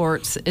college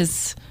sports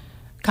is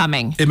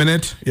coming.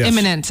 Imminent? Yes.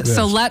 Imminent. Yes.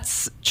 So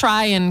let's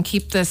try and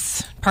keep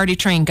this party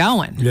train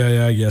going.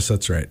 Yeah, I guess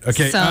that's right.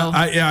 Okay, So,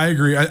 I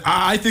agree.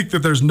 I think that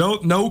there's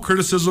no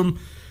criticism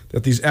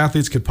that these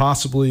athletes could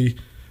possibly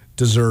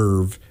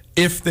deserve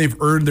if they've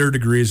earned their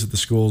degrees at the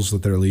schools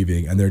that they're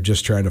leaving and they're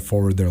just trying to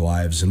forward their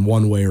lives in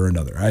one way or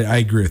another. I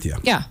agree with you.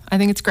 Yeah, I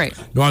think it's great.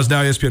 Nuanez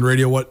Now, ESPN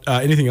Radio. What?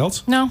 Anything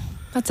else? No,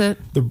 that's it.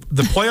 The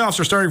playoffs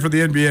are starting for the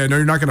NBA. I know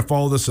you're not going to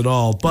follow this at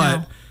all,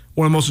 but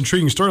one of the most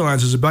intriguing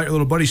storylines is about your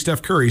little buddy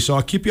Steph Curry. So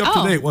I'll keep you up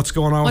to date. What's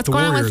going on with the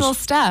Warriors? What's going on with little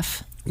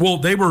Steph? Well,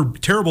 they were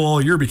terrible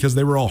all year because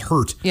they were all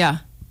hurt. Yeah.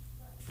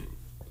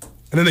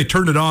 And then they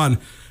turned it on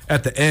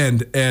at the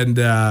end, and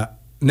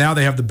now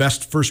they have the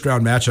best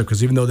first-round matchup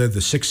because even though they're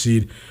the 6th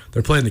seed,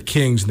 they're playing the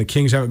Kings, and the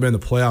Kings haven't been in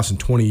the playoffs in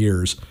 20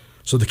 years.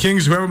 So the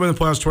Kings, who haven't been in the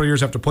playoffs in 20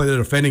 years, have to play the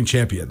defending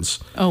champions.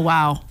 Oh,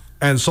 wow.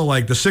 And so,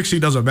 like, the 6th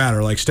seed doesn't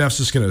matter. Like, Steph's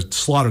just going to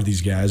slaughter these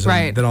guys. And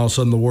right. then all of a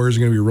sudden the Warriors are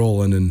going to be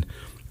rolling, and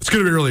it's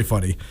going to be really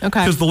funny. Okay.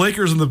 Because the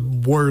Lakers and the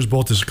Warriors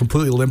both just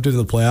completely limped into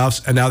the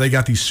playoffs, and now they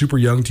got these super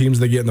young teams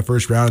they get in the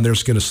first round, and they're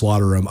just going to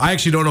slaughter them. I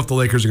actually don't know if the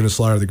Lakers are going to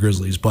slaughter the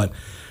Grizzlies, but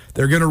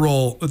they're going to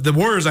roll. The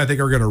Warriors, I think,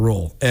 are going to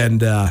roll.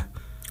 And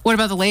what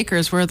about the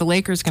Lakers? Where are the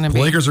Lakers going to be?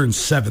 The Lakers are in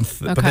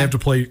 7th, but they have to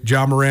play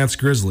Ja Morant's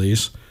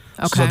Grizzlies.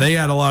 Okay. So they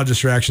had a lot of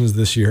distractions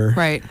this year.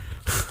 Right.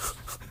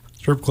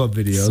 Strip club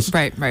videos.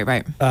 Right.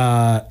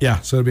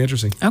 So it'll be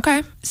interesting.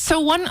 Okay.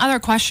 So one other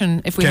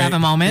question, if we have a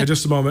moment. Yeah,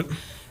 just a moment.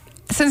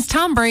 Since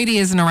Tom Brady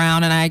isn't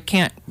around and I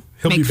can't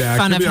make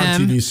fun of him. He'll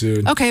be on TV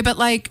soon. Okay, but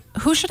like,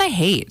 who should I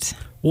hate?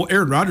 Well,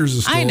 Aaron Rodgers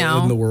is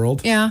still in the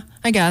world. Yeah,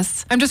 I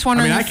guess. I'm just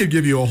wondering. I mean, I could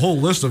give you a whole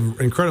list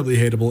of incredibly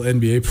hateable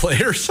NBA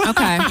players.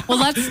 Okay. Well,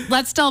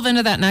 let's delve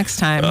into that next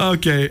time.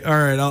 Okay. All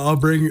right. I'll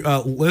bring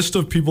a list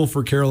of people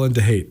for Carolyn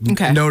to hate.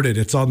 Okay. Noted.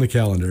 It's on the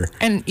calendar.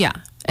 And yeah.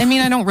 I mean,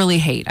 I don't really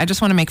hate. I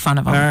just want to make fun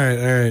of them. All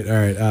right.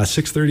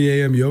 6:30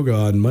 a.m. yoga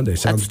on Monday.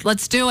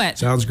 Let's do it.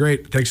 Sounds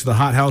great. Thanks to the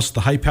Hot House,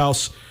 the Hype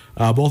House,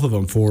 both of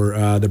them for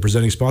the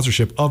presenting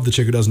sponsorship of the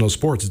Chick Who Doesn't Know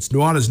Sports. It's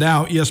Nuanez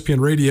Now, ESPN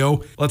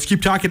Radio. Let's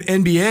keep talking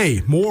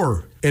NBA.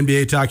 More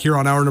NBA talk here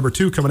on hour number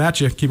 2 coming at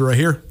you. Keep it right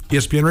here,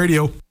 ESPN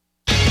Radio.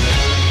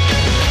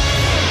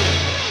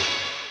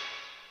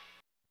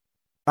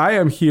 I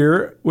am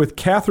here with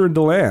Catherine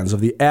DeLanz of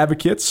The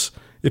Advocates.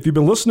 If you've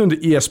been listening to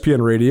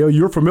ESPN Radio,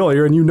 you're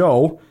familiar and you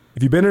know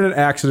If you've been in an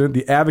accident,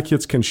 the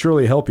advocates can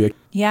surely help you.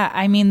 Yeah,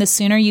 I mean, the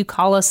sooner you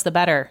call us, the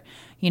better.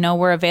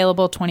 We're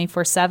available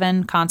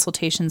 24/7.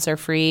 Consultations are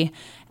free.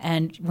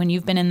 And when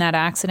you've been in that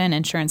accident,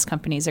 insurance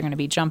companies are going to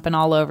be jumping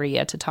all over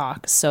you to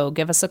talk. So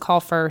give us a call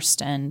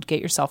first and get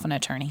yourself an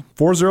attorney.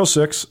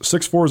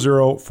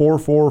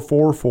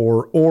 406-640-4444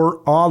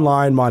 or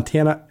online,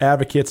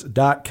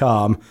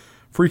 MontanaAdvocates.com.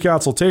 Free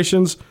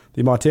consultations.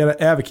 The Montana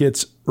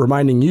Advocates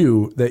reminding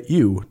you that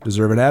you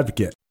deserve an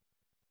advocate.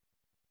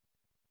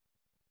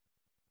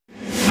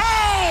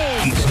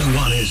 It's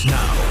Nuanez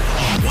now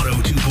on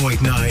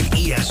 102.9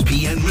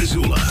 ESPN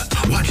Missoula.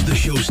 Watch the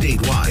show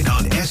statewide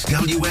on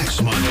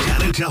SWX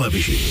Montana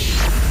Television.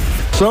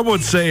 Some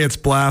would say it's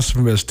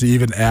blasphemous to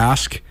even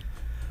ask,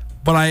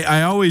 but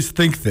I always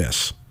think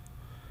this.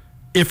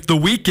 If The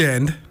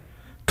Weeknd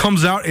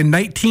comes out in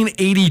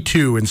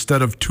 1982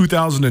 instead of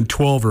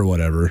 2012 or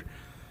whatever,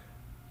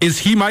 is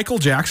he Michael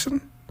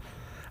Jackson?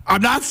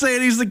 I'm not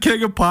saying he's the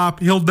king of pop.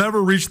 He'll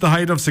never reach the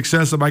height of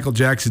success that Michael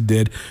Jackson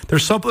did.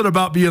 There's something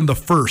about being the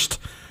first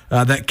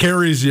that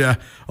carries you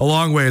a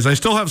long ways. I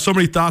still have so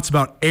many thoughts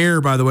about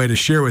Air, by the way, to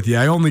share with you.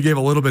 I only gave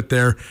a little bit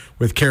there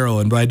with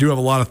Carolyn, but I do have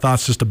a lot of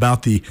thoughts just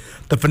about the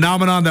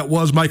phenomenon that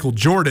was Michael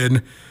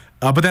Jordan.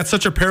 But that's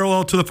such a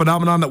parallel to the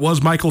phenomenon that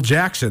was Michael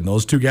Jackson.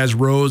 Those two guys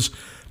rose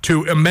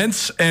to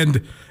immense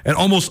and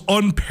almost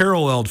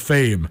unparalleled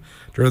fame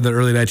during the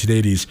early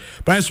 1980s.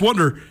 But I just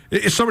wonder,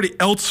 if somebody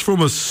else from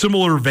a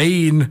similar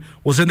vein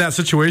was in that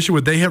situation,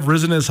 would they have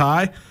risen as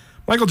high?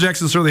 Michael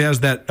Jackson certainly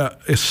has that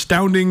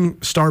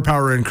astounding star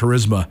power and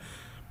charisma.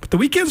 But The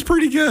Weeknd's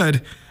pretty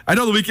good. I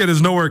know The Weeknd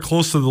is nowhere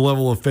close to the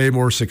level of fame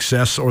or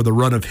success or the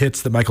run of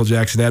hits that Michael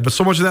Jackson had, but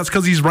so much of that's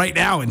because he's right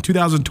now in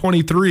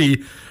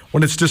 2023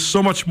 when it's just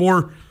so much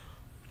more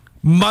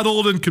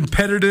muddled and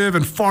competitive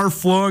and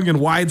far-flung and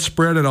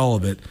widespread and all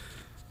of it.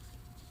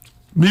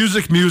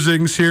 Music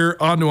musings here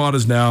on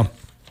Nuanez Now.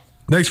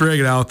 Thanks for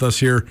hanging out with us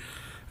here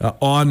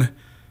on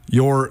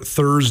your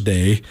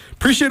Thursday.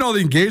 Appreciate all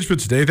the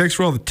engagement today. Thanks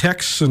for all the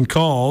texts and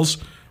calls.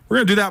 We're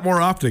going to do that more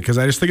often because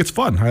I just think it's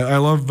fun. I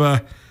love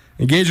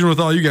engaging with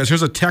all you guys.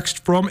 Here's a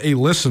text from a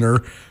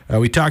listener.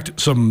 We talked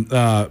some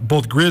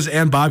both Grizz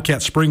and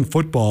Bobcat spring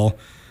football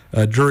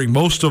during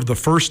most of the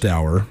first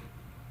hour.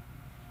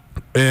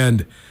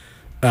 And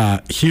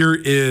here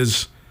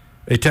is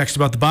a text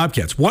about the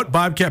Bobcats. What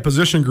Bobcat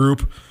position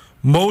group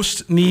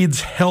most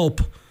needs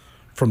help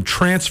from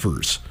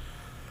transfers?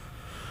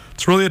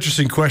 It's a really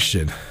interesting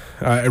question.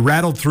 I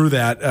rattled through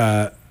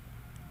that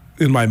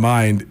in my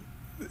mind.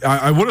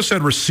 I would have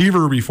said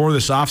receiver before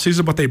this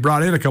offseason, but they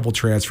brought in a couple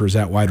transfers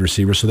at wide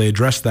receiver, so they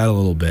addressed that a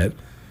little bit.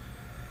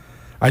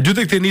 I do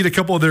think they need a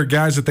couple of their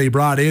guys that they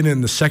brought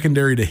in the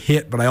secondary to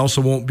hit, but I also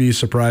won't be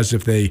surprised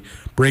if they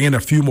bring in a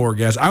few more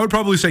guys. I would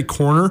probably say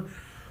corner,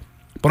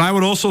 but I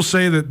would also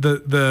say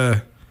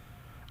that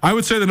I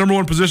would say the number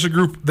one position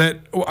group that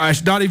I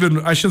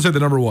shouldn't say the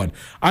number one.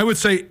 I would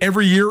say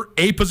every year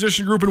a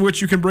position group in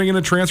which you can bring in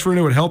a transfer and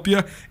it would help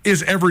you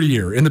is every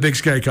year in the Big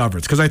Sky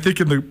Conference. Because I think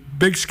in the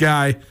Big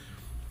Sky,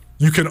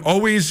 you can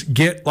always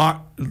get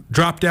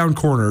drop-down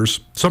corners.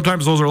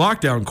 Sometimes those are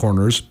lockdown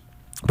corners.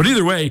 But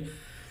either way,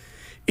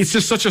 it's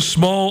just such a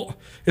small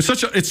 – you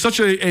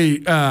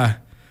have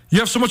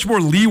so much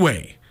more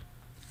leeway.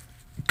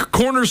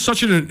 Corner's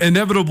such an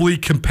inevitably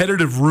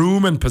competitive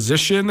room and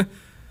position.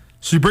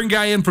 So you bring a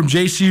guy in from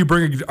JC, you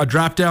bring a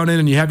drop down in,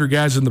 and you have your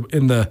guys in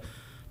the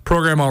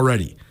program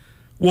already.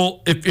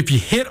 Well, if you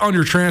hit on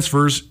your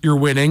transfers, you're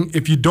winning.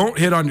 If you don't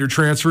hit on your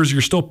transfers,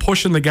 you're still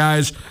pushing the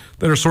guys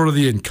that are sort of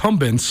the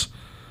incumbents.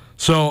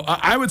 So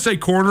I would say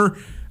corner.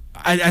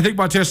 I think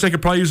Montana State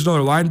could probably use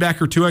another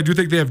linebacker too. I do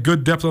think they have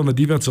good depth on the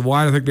defensive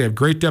line. I think they have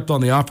great depth on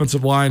the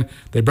offensive line.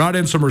 They brought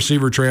in some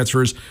receiver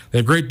transfers. They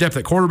have great depth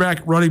at quarterback,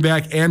 running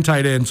back, and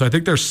tight end. So I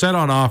think they're set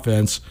on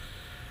offense.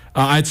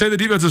 I'd say the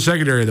defensive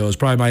secondary, though, is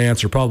probably my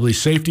answer. Probably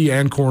safety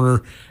and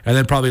corner, and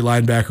then probably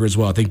linebacker as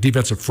well. I think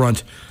defensive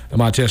front at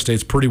Montana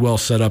State's pretty well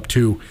set up,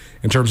 too,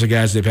 in terms of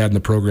guys they've had in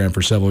the program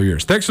for several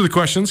years. Thanks for the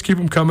questions. Keep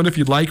them coming if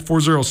you'd like.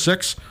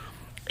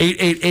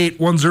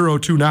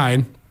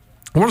 406-888-1029.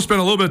 I want to spend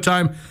a little bit of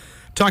time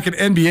talking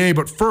NBA,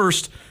 but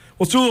first,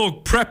 let's do a little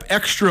prep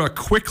extra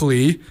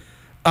quickly.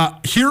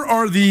 Here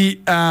are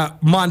the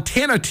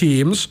Montana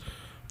teams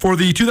for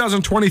the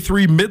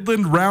 2023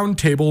 Midland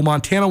Roundtable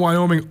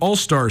Montana-Wyoming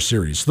All-Star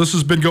Series. This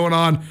has been going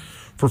on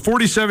for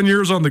 47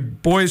 years on the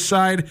boys'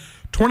 side,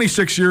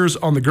 26 years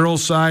on the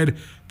girls' side.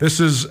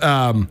 This is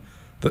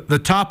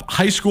the top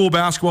high school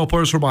basketball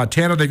players from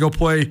Montana. They go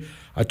play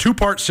a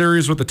two-part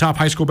series with the top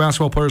high school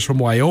basketball players from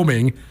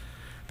Wyoming.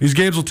 These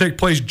games will take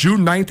place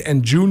June 9th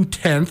and June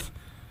 10th.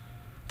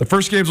 The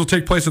first games will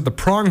take place at the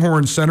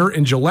Pronghorn Center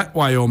in Gillette,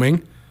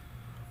 Wyoming.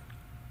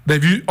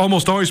 They've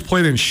almost always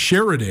played in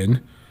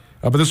Sheridan,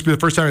 but this will be the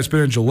first time it's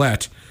been in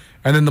Gillette.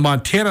 And then the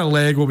Montana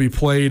leg will be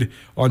played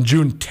on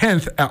June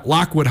 10th at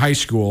Lockwood High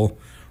School,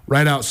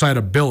 right outside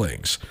of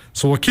Billings.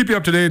 So we'll keep you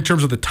up to date in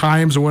terms of the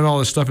times and when all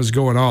this stuff is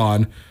going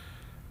on.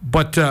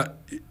 But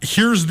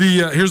here's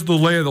the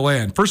lay of the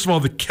land. First of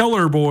all, the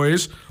Keller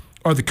boys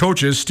are the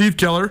coaches. Steve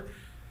Keller,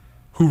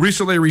 who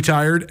recently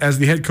retired as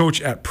the head coach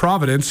at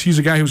Providence. He's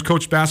a guy who's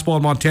coached basketball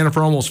in Montana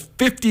for almost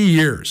 50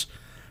 years.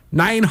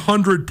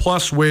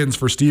 900-plus wins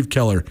for Steve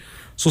Keller.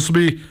 So this will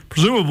be,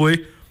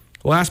 presumably,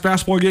 the last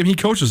basketball game he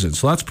coaches in.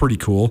 So that's pretty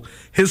cool.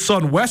 His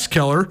son, Wes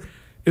Keller,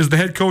 is the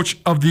head coach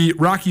of the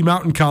Rocky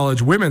Mountain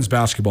College women's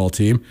basketball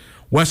team.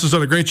 Wes has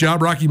done a great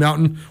job. Rocky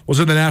Mountain was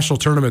in the national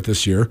tournament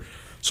this year.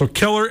 So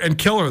Keller and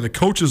Keller are the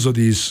coaches of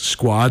these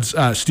squads.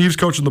 Steve's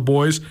coaching the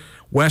boys.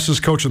 Wes is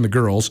coaching the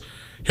girls.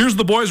 Here's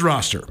the boys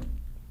roster.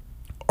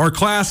 Our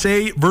Class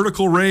A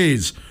vertical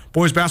raise,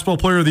 boys basketball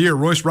player of the year,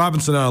 Royce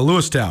Robinson out of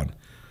Lewistown.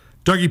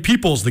 Dougie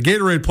Peoples, the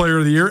Gatorade player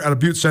of the year out of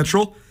Butte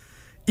Central.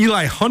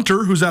 Eli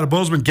Hunter, who's out of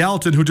Bozeman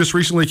Gallatin, who just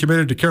recently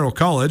committed to Carroll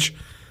College.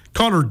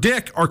 Connor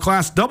Dick, our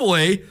Class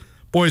AA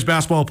boys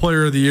basketball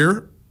player of the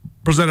year,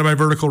 presented by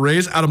Vertical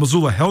Raise out of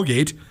Missoula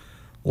Hellgate.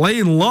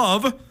 Lane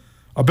Love,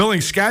 a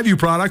Billings Skyview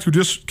product, who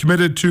just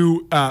committed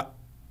to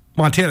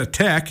Montana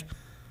Tech.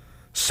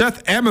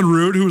 Seth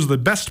Ammonrood, who was the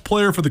best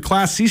player for the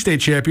Class C state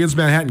champions,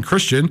 Manhattan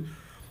Christian.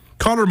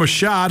 Connor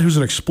Mashad, who's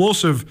an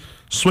explosive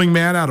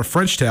swingman out of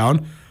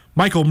Frenchtown.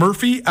 Michael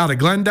Murphy out of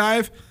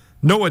Glendive.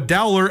 Noah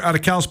Dowler out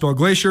of Kalispell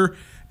Glacier.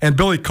 And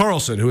Billy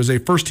Carlson, who is a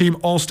first-team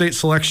All-State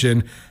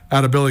selection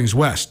out of Billings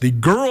West. The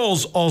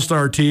girls'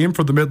 All-Star team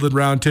for the Midland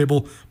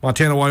Roundtable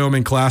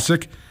Montana-Wyoming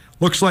Classic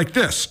looks like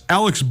this.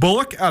 Alex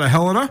Bullock out of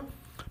Helena.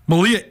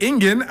 Malia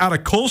Ingen out of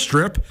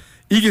Colstrip.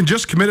 Egan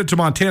just committed to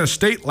Montana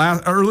State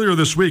earlier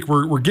this week.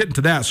 We're getting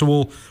to that,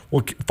 so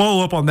we'll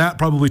follow up on that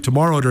probably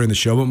tomorrow during the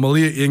show. But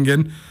Malia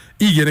Egan,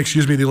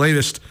 the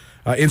latest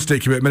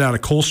in-state commitment out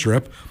of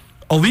Colstrip.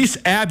 Elise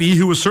Abbey,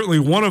 who was certainly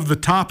one of the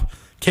top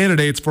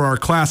candidates for our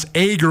Class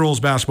A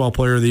girls basketball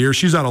player of the year.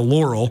 She's out of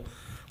Laurel.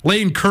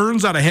 Lane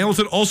Kearns out of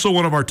Hamilton, also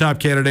one of our top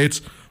candidates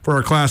for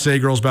our Class A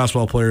girls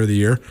basketball player of the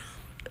year.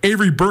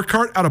 Avery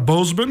Burkhart out of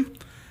Bozeman.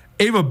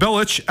 Ava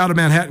Belich out of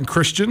Manhattan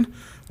Christian.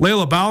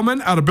 Layla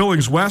Bauman out of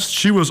Billings West.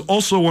 She was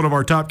also one of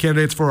our top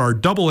candidates for our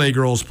AA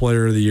girls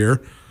player of the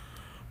year.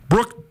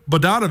 Brooke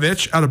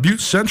Bodanovich out of Butte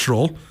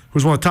Central,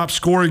 who's one of the top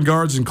scoring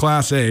guards in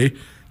Class A.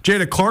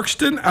 Jada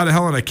Clarkston out of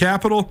Helena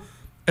Capital.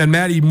 And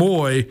Maddie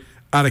Moy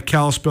out of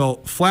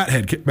Kalispell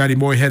Flathead. Maddie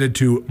Moy headed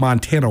to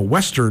Montana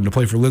Western to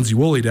play for Lindsey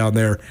Woolley down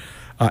there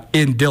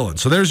in Dillon.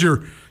 So there's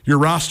your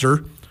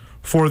roster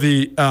for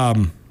the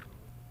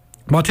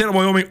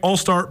Montana-Wyoming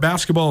All-Star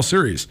Basketball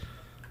Series.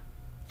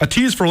 A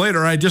tease for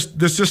later.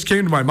 This just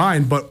came to my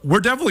mind, but we're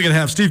definitely going to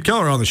have Steve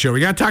Keller on the show. We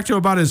got to talk to him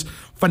about his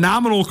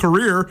phenomenal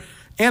career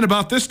and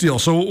about this deal.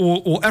 So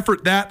we'll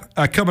effort that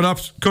coming up.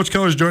 Coach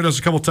Keller's joined us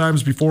a couple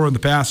times before in the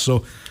past,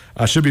 so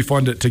should be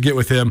fun to get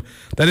with him.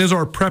 That is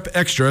our Prep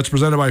Extra. It's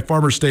presented by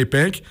Farmers State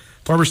Bank.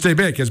 Farmers State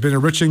Bank has been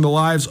enriching the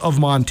lives of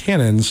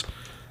Montanans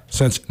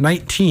since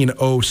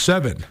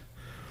 1907.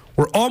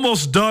 We're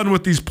almost done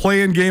with these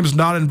play-in games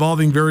not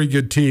involving very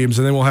good teams,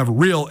 and then we'll have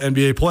real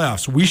NBA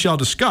playoffs. We shall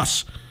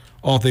discuss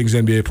all things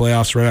NBA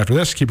playoffs right after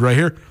this. Keep it right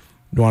here.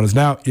 Nuanez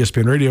Now,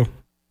 ESPN Radio.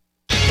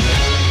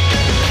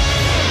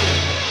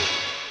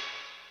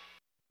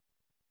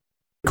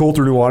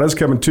 Colter Nuanez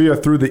coming to you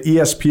through the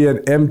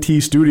ESPN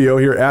MT studio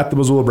here at the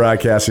Missoula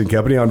Broadcasting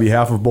Company on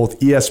behalf of both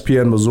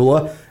ESPN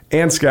Missoula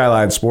and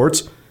Skyline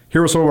Sports.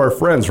 Here with some of our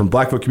friends from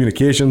Blackfoot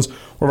Communications,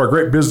 one of our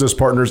great business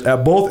partners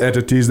at both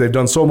entities. They've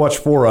done so much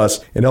for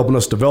us in helping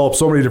us develop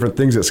so many different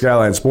things at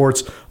Skyline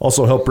Sports.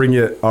 Also help bring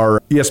you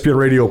our ESPN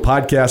Radio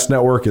podcast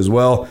network as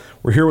well.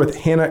 We're here with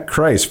Hannah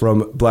Kreis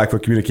from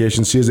Blackfoot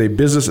Communications. She is a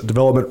business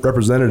development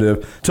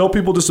representative. Tell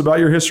people just about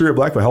your history at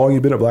Blackfoot. How long have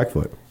you been at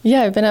Blackfoot?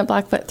 Yeah, I've been at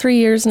Blackfoot 3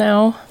 years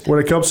now. When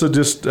it comes to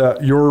just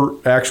your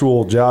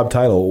actual job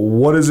title,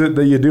 what is it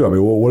that you do? I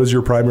mean, what is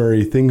your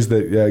primary things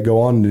that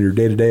go on in your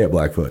day-to-day at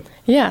Blackfoot?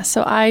 Yeah,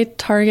 so I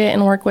target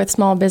and work with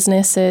small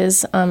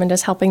businesses and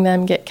just helping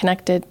them get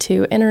connected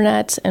to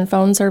internet and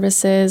phone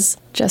services,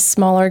 just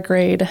smaller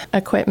grade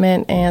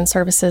equipment and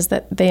services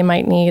that they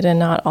might need and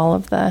not all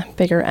of the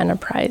bigger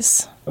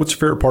enterprise. What's your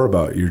favorite part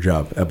about your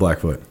job at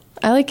Blackfoot?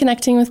 I like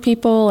connecting with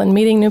people and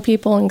meeting new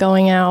people and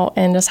going out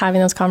and just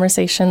having those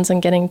conversations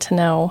and getting to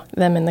know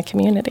them in the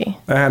community.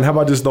 And how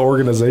about just the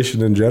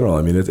organization in general?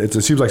 I mean, it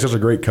seems like such a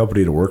great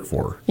company to work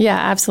for. Yeah,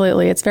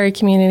 absolutely. It's very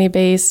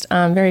community-based,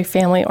 very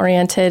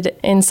family-oriented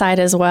inside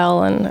as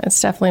well, and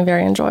it's definitely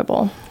very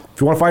enjoyable. If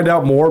you want to find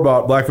out more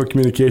about Blackfoot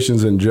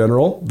Communications in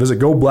general, visit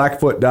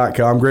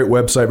goblackfoot.com. Great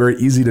website, very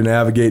easy to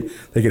navigate.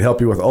 They can help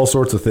you with all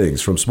sorts of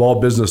things, from small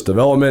business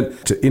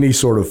development to any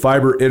sort of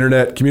fiber,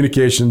 internet,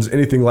 communications,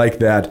 anything like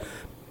that.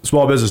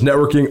 Small business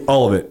networking,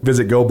 all of it.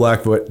 Visit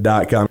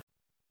goblackfoot.com.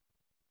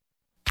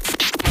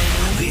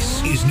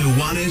 This is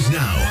Nuanez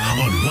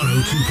Now on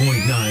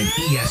 102.9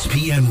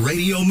 ESPN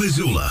Radio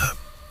Missoula.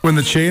 When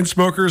the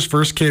Chainsmokers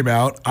first came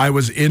out, I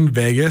was in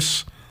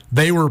Vegas.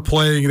 They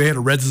had a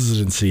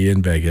residency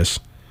in Vegas,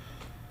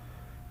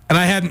 and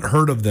I hadn't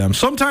heard of them.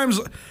 Sometimes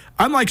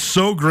I'm like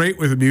so great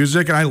with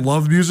music, and I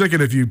love music,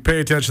 and if you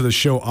pay attention to the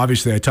show,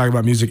 obviously I talk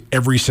about music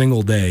every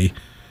single day.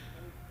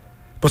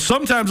 But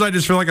sometimes I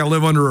just feel like I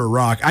live under a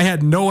rock. I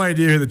had no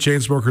idea who the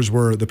Chainsmokers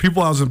were. The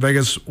people I was in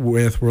Vegas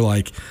with were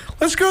like,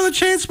 let's go to the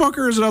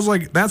Chainsmokers. And I was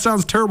like, that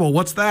sounds terrible.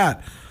 What's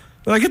that?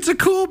 They're like, it's a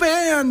cool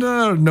band.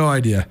 No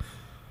idea.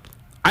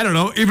 I don't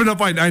know. Even if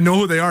I know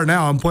who they are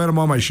now, I'm playing them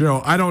on my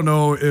show. I don't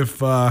know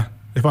if I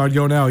would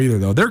go now either,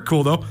 though. They're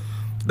cool, though.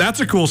 That's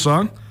a cool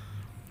song.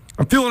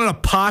 I'm feeling in a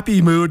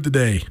poppy mood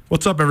today.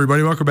 What's up,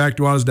 everybody? Welcome back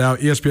to Nuanez Now,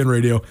 ESPN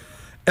Radio,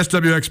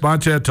 SWX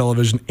Montana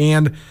Television,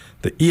 and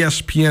the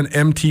ESPN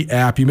MT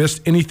app. You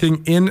missed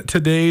anything in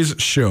today's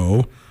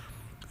show,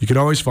 you can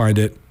always find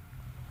it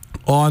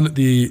on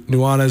the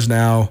Nuanez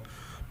Now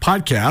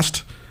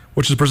podcast,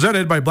 which is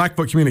presented by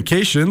Blackfoot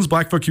Communications.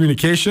 Blackfoot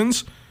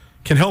Communications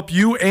can help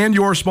you and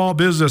your small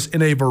business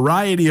in a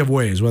variety of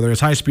ways, whether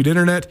it's high-speed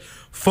internet,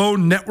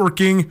 phone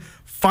networking,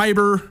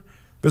 fiber.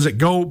 Visit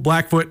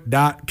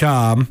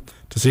goblackfoot.com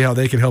to see how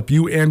they can help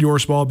you and your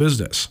small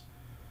business.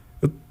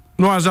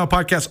 Nuanez Now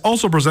podcast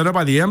also presented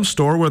by the M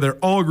Store, where they're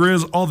all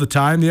grizz all the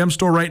time. The M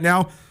Store right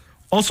now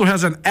also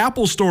has an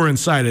Apple Store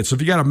inside it. So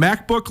if you got a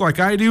MacBook like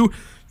I do,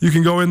 you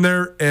can go in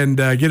there and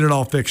get it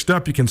all fixed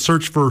up. You can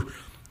search for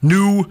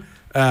new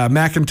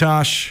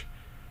Macintosh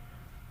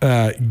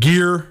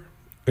gear,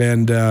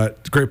 and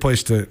it's a great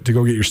place to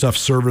go get your stuff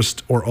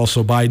serviced or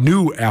also buy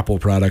new Apple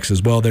products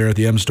as well there at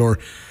the M Store.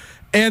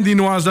 And the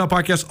Nuanez Now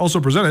podcast also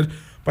presented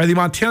by the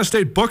Montana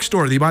State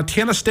Bookstore. The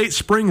Montana State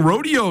Spring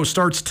Rodeo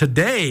starts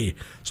today.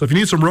 So if you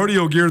need some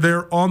rodeo gear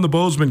there on the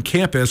Bozeman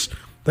campus,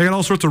 they got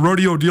all sorts of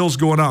rodeo deals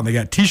going on. They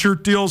got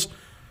T-shirt deals,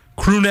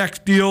 crew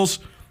neck deals,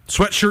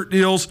 sweatshirt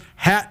deals,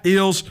 hat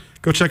deals.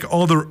 Go check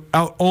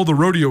out all the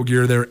rodeo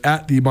gear there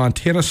at the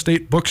Montana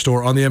State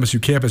Bookstore on the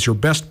MSU campus. Your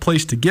best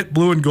place to get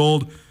blue and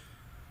gold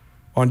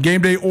on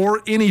game day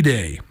or any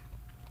day.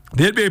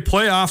 The NBA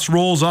playoffs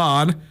rolls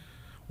on.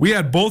 We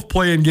had both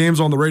play-in games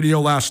on the radio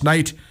last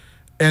night.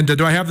 And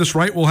do I have this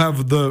right? We'll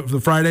have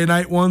the Friday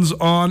night ones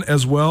on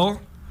as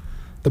well.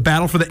 The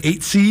battle for the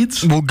 8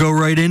 seeds. We'll go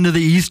right into the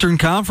Eastern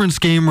Conference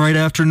game right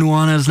after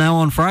Nuanez Now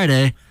on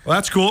Friday. Well,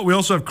 that's cool. We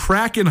also have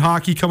Kraken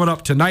hockey coming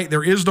up tonight.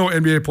 There is no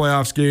NBA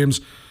playoffs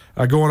games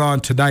going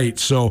on tonight.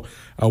 So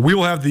we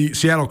will have the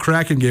Seattle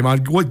Kraken game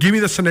on. Give me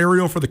the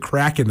scenario for the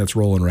Kraken that's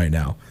rolling right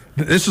now.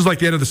 This is like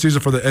the end of the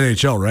season for the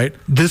NHL, right?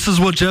 This is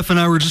what Jeff and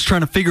I were just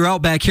trying to figure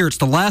out back here. It's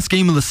the last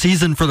game of the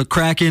season for the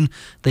Kraken.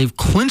 They've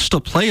clinched a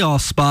playoff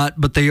spot,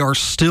 but they are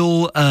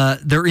still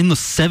they're in the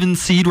 7th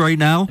seed right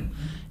now.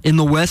 In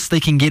the West,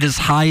 they can get as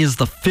high as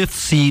the 5th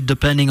seed,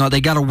 depending on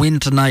they got to win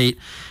tonight,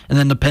 and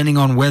then depending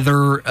on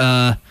whether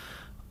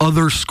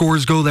other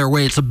scores go their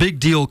way. It's a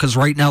big deal because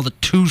right now the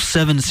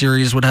 2-7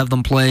 series would have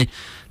them play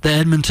the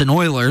Edmonton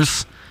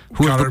Oilers,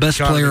 who are the best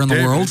player in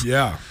the world.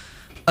 Yeah.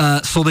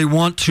 So they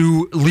want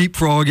to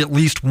leapfrog at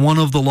least one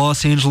of the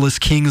Los Angeles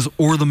Kings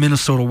or the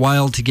Minnesota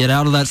Wild to get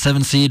out of that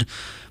 7 seed.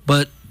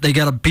 But they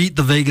got to beat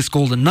the Vegas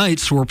Golden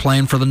Knights, who are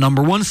playing for the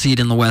number 1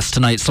 seed in the West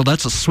tonight. So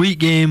that's a sweet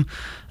game.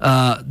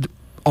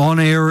 On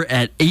air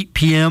at 8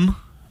 p.m.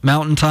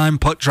 Mountain Time.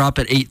 Puck drop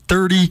at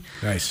 8:30.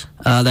 Nice.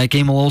 That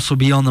game will also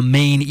be on the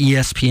main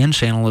ESPN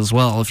channel as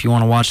well if you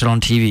want to watch it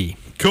on TV.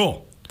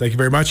 Cool. Thank you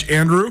very much,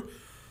 Andrew.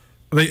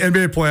 The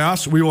NBA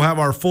playoffs, we will have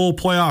our full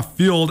playoff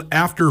field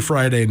after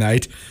Friday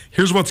night.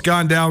 Here's what's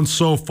gone down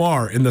so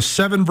far. In the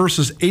 7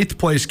 versus 8th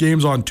place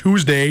games on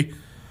Tuesday,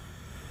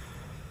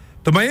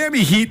 the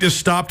Miami Heat just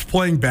stopped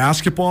playing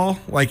basketball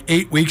like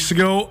 8 weeks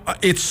ago.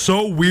 It's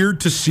so weird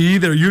to see.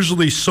 They're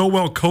usually so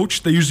well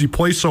coached. They usually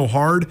play so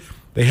hard.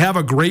 They have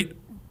a great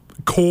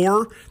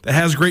core that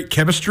has great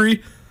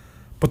chemistry,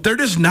 but they're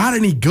just not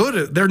any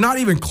good. They're not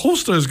even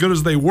close to as good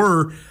as they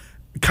were.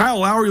 Kyle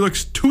Lowry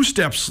looks 2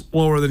 steps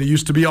lower than he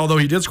used to be, although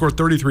he did score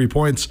 33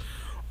 points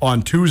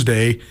on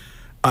Tuesday.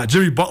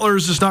 Jimmy Butler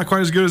is just not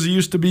quite as good as he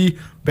used to be.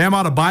 Bam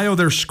Adebayo,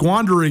 they're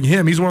squandering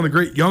him. He's one of the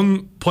great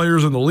young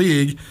players in the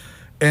league,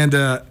 and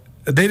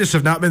they just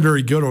have not been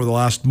very good over the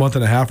last month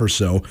and a half or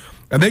so.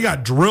 And they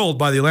got drilled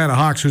by the Atlanta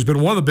Hawks, who's been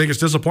one of the biggest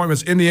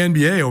disappointments in the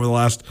NBA over the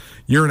last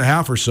year and a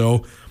half or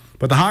so.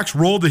 But the Hawks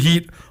rolled the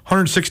Heat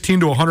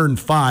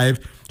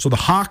 116-105, so the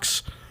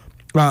Hawks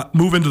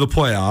move into the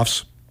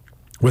playoffs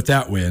with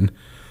that win.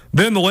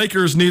 Then the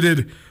Lakers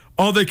needed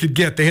all they could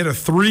get. They had a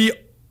 3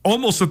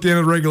 almost at the end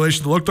of the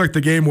regulation that looked like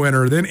the game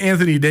winner. Then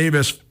Anthony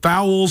Davis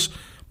fouls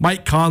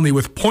Mike Conley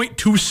with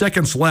 0.2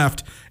 seconds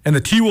left, and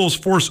the T-Wolves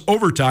force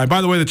overtime. By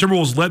the way, the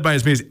Timberwolves led by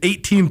as many as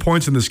 18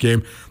 points in this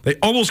game. They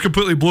almost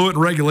completely blew it in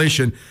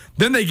regulation.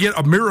 Then they get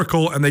a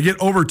miracle, and they get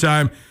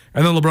overtime,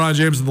 and then LeBron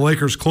James and the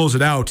Lakers close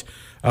it out.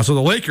 So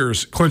the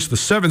Lakers clinch the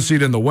 7th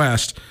seed in the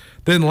West.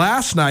 Then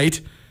last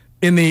night,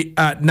 in the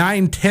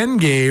 9-10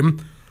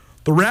 game,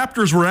 the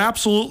Raptors were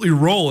absolutely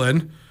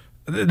rolling.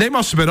 They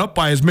must have been up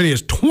by as many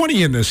as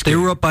 20 in this game. They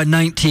were up by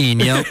 19,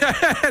 yep.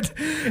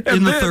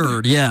 in the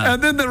third, yeah.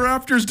 And then the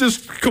Raptors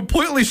just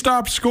completely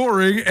stopped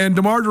scoring, and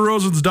DeMar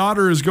DeRozan's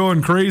daughter is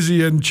going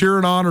crazy and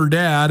cheering on her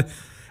dad,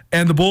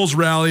 and the Bulls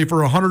rally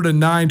for a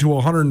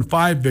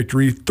 109-105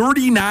 victory,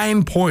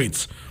 39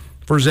 points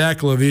for Zach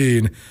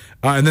LaVine.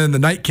 And then the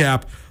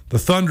nightcap, the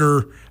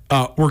Thunder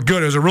were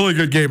good. It was a really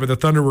good game, but the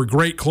Thunder were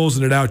great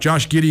closing it out.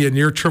 Josh Giddey, a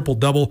near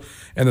triple-double,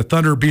 and the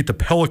Thunder beat the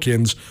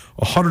Pelicans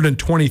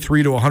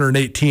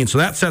 123-118. So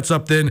that sets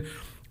up then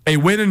a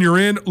win and you're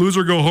in,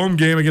 loser go home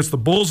game against the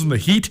Bulls and the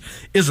Heat.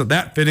 Isn't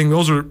that fitting?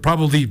 Those are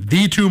probably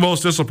the two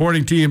most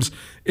disappointing teams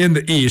in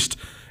the East.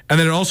 And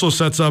then it also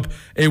sets up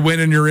a win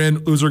and you're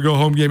in, loser go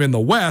home game in the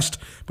West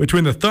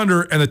between the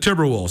Thunder and the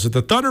Timberwolves. If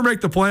the Thunder make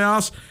the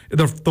playoffs,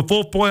 the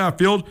full playoff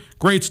field,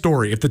 great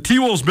story. If the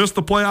T-Wolves miss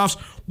the playoffs,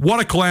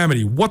 what a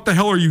calamity. What the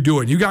hell are you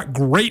doing? You got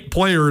great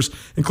players,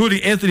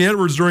 including Anthony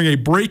Edwards during a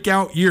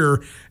breakout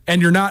year,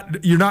 and you're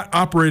not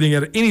operating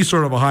at any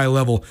sort of a high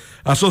level.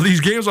 So these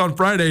games on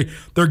Friday,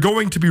 they're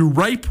going to be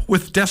ripe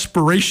with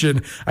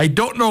desperation. I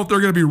don't know if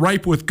they're going to be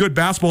ripe with good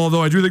basketball,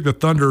 although I do think the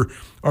Thunder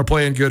are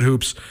playing good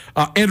hoops.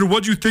 Andrew,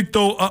 what'd you think,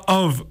 though,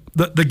 of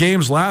the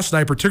games last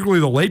night, particularly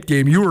the late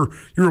game? You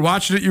were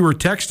watching it. You were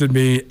texting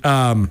me.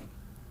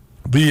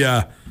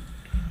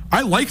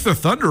 I like the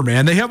Thunder,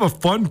 man. They have a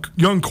fun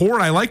young core,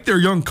 and I like their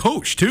young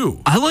coach,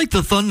 too. I like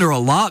the Thunder a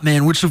lot,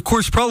 man, which, of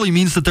course, probably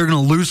means that they're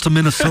going to lose to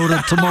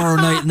Minnesota tomorrow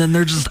night, and then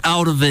they're just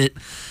out of it.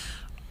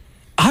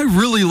 I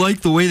really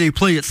like the way they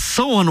play. It's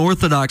so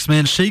unorthodox,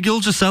 man. Shai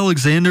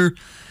Gilgeous-Alexander,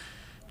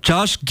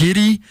 Josh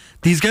Giddey,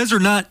 these guys are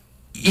not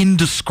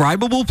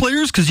indescribable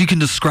players because you can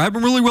describe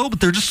them really well, but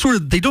they're just sort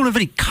of, they don't have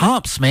any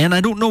comps, man. I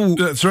don't know.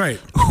 That's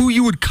right. Who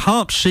you would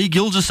comp Shai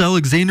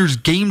Gilgeous-Alexander's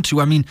game to.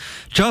 I mean,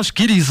 Josh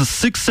Giddey's a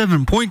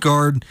 6'7" point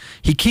guard.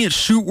 He can't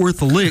shoot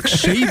worth a lick.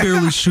 Shai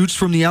barely shoots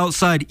from the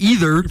outside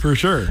either. For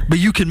sure. But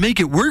you can make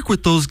it work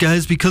with those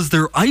guys because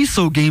their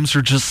ISO games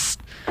are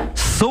just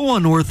so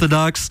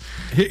unorthodox.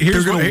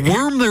 They're going to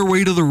worm their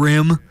way to the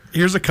rim.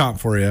 Here's a comp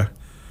for you.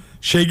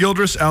 Shai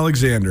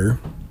Gilgeous-Alexander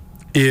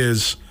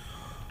is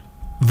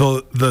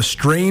the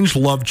strange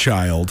love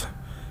child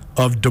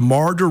of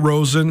DeMar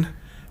DeRozan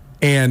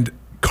and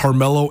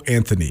Carmelo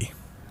Anthony.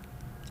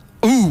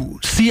 Ooh,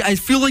 see, I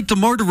feel like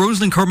DeMar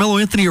DeRozan and Carmelo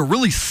Anthony are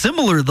really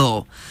similar,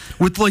 though,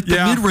 with like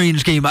the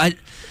mid-range game.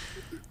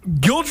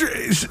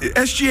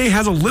 SGA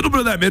has a little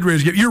bit of that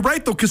mid-range game. You're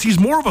right, though, because he's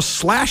more of a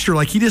slasher.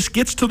 Like, he just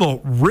gets to the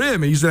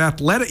rim. He's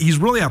athletic. He's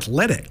really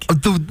athletic.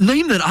 The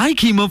name that I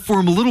came up for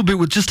him a little bit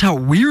with just how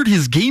weird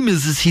his game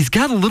is he's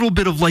got a little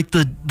bit of like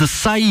the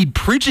Saeed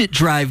Pridgett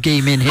drive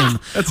game in him.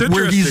 That's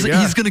interesting.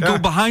 Where he's going to go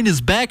behind his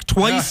back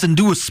twice and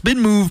do a spin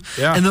move,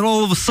 and then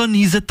all of a sudden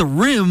he's at the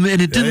rim,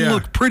 and it didn't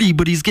look pretty,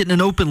 but he's getting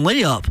an open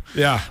layup.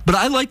 Yeah. But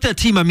I like that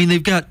team. I mean,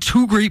 they've got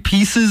two great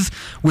pieces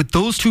with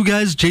those two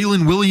guys.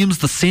 Jalen Williams,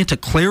 the Santa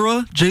Clara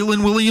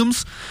Jalen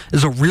Williams,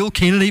 is a real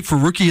candidate for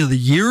Rookie of the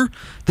Year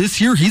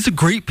this year. He's a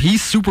great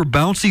piece, super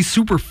bouncy,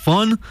 super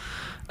fun,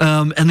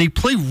 and they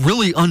play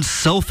really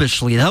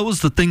unselfishly. That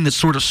was the thing that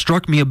sort of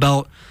struck me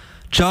about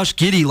Josh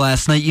Giddey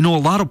last night. You know, a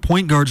lot of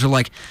point guards are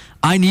like,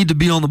 I need to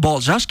be on the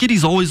ball. Josh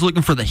Giddey's always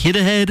looking for the hit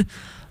ahead.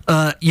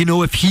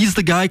 If he's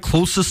the guy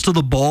closest to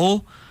the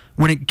ball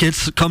when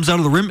it comes out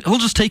of the rim, he'll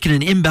just take it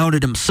and inbound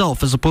it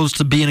himself, as opposed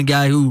to being a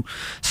guy who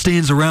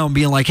stands around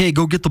being like, hey,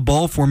 go get the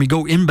ball for me,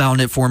 go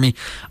inbound it for me.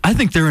 I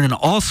think they're in an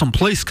awesome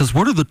place, because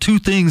what are the two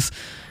things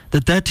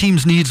that team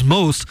needs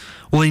most?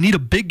 Well, they need a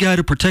big guy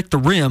to protect the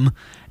rim,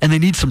 and they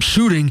need some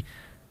shooting.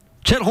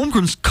 Chet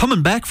Holmgren's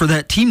coming back for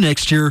that team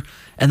next year,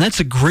 and that's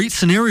a great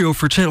scenario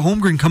for Chet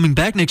Holmgren coming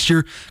back next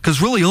year,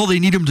 because really all they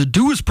need him to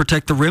do is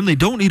protect the rim. They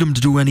don't need him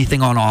to do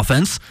anything on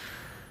offense.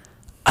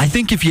 I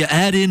think if you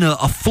add in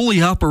a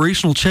fully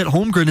operational Chet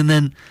Holmgren and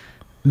then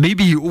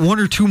maybe one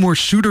or two more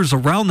shooters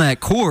around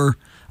that core,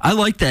 I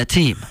like that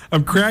team.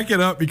 I'm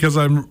cracking up because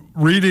I'm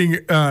reading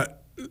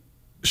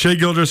Shai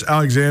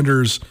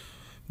Gilgeous-Alexander's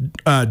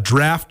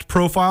draft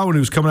profile when he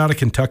was coming out of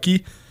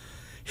Kentucky.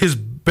 His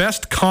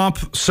best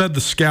comp, said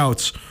the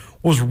scouts,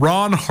 was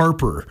Ron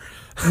Harper.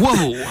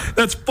 Whoa.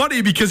 That's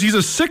funny because he's a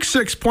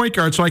 6'6" point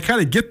guard, so I kind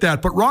of get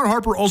that. But Ron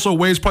Harper also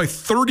weighs probably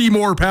 30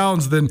 more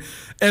pounds than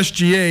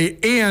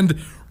SGA,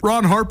 and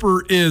Ron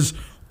Harper is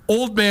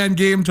old man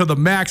game to the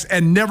max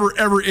and never,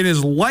 ever in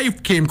his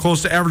life came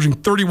close to averaging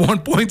 31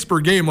 points per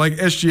game like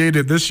SGA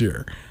did this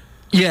year.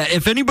 Yeah,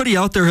 if anybody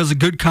out there has a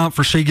good comp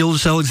for Shai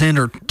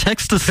Gilgeous-Alexander,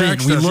 text us in.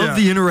 We love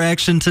the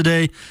interaction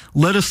today.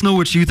 Let us know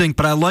what you think.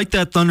 But I like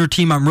that Thunder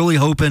team. I'm really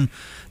hoping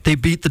they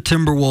beat the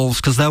Timberwolves,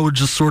 because that would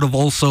just sort of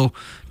also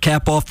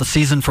cap off the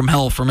season from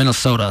hell for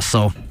Minnesota.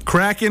 So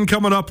Kraken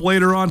coming up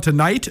later on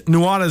tonight.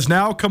 Nuanez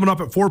Now coming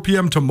up at 4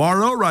 p.m.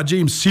 tomorrow.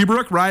 Rajim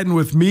Seabrook riding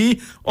with me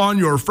on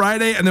your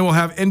Friday. And then we'll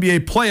have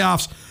NBA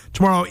playoffs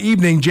tomorrow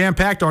evening,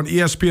 jam-packed on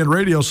ESPN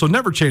Radio. So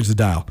never change the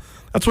dial.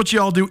 That's what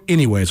you all do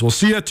anyways. We'll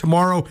see you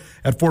tomorrow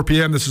at 4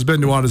 p.m. This has been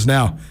Nuanez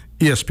Now,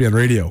 ESPN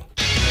Radio.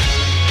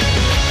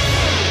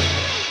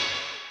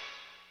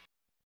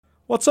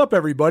 What's up,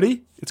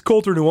 everybody? It's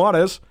Colter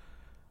Nuanez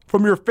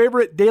from your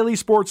favorite daily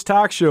sports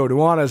talk show,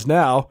 Nuanez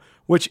Now,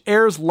 which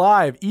airs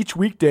live each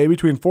weekday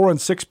between 4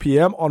 and 6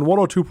 p.m. on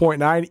 102.9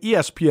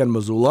 ESPN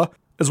Missoula,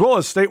 as well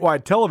as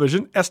statewide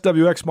television,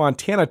 SWX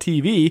Montana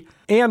TV,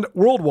 and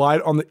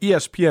worldwide on the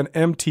ESPN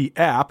MT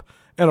app.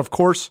 And of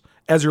course,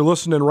 as you're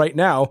listening right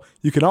now,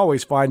 you can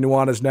always find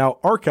Nuanez Now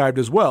archived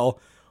as well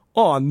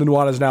on the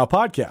Nuanez Now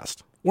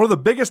podcast. One of the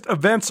biggest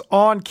events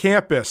on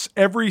campus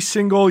every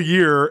single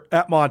year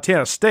at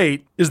Montana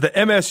State is the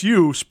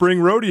MSU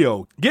Spring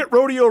Rodeo. Get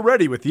rodeo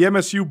ready with the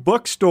MSU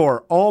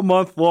Bookstore all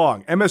month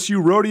long.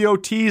 MSU rodeo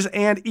tees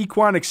and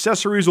equine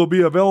accessories will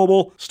be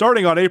available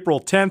starting on April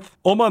 10th.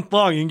 All month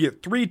long, you can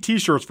get 3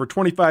 t-shirts for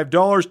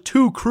 $25,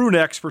 2 crew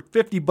necks for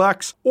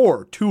 $50,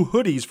 or 2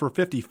 hoodies for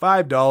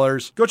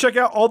 $55. Go check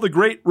out all the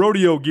great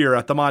rodeo gear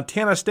at the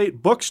Montana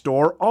State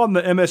Bookstore on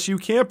the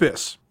MSU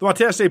campus. The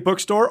Montana State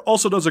Bookstore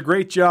also does a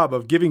great job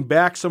of giving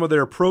back some of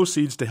their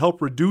proceeds to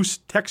help reduce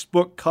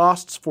textbook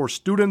costs for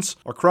students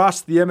across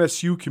the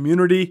MSU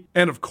community.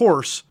 And of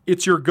course,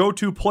 it's your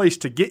go-to place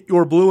to get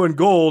your blue and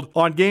gold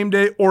on game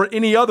day or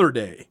any other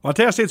day.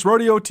 Montana State's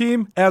rodeo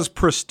team, as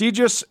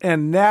prestigious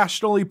and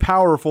nationally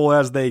powerful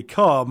as they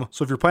come.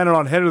 So if you're planning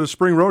on heading to the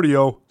spring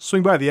rodeo,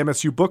 swing by the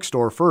MSU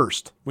Bookstore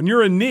first. When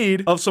you're in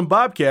need of some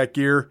Bobcat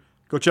gear,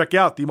 go check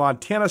out the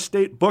Montana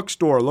State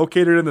Bookstore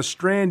located in the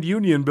Strand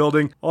Union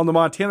Building on the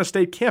Montana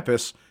State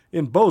campus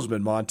in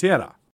Bozeman, Montana.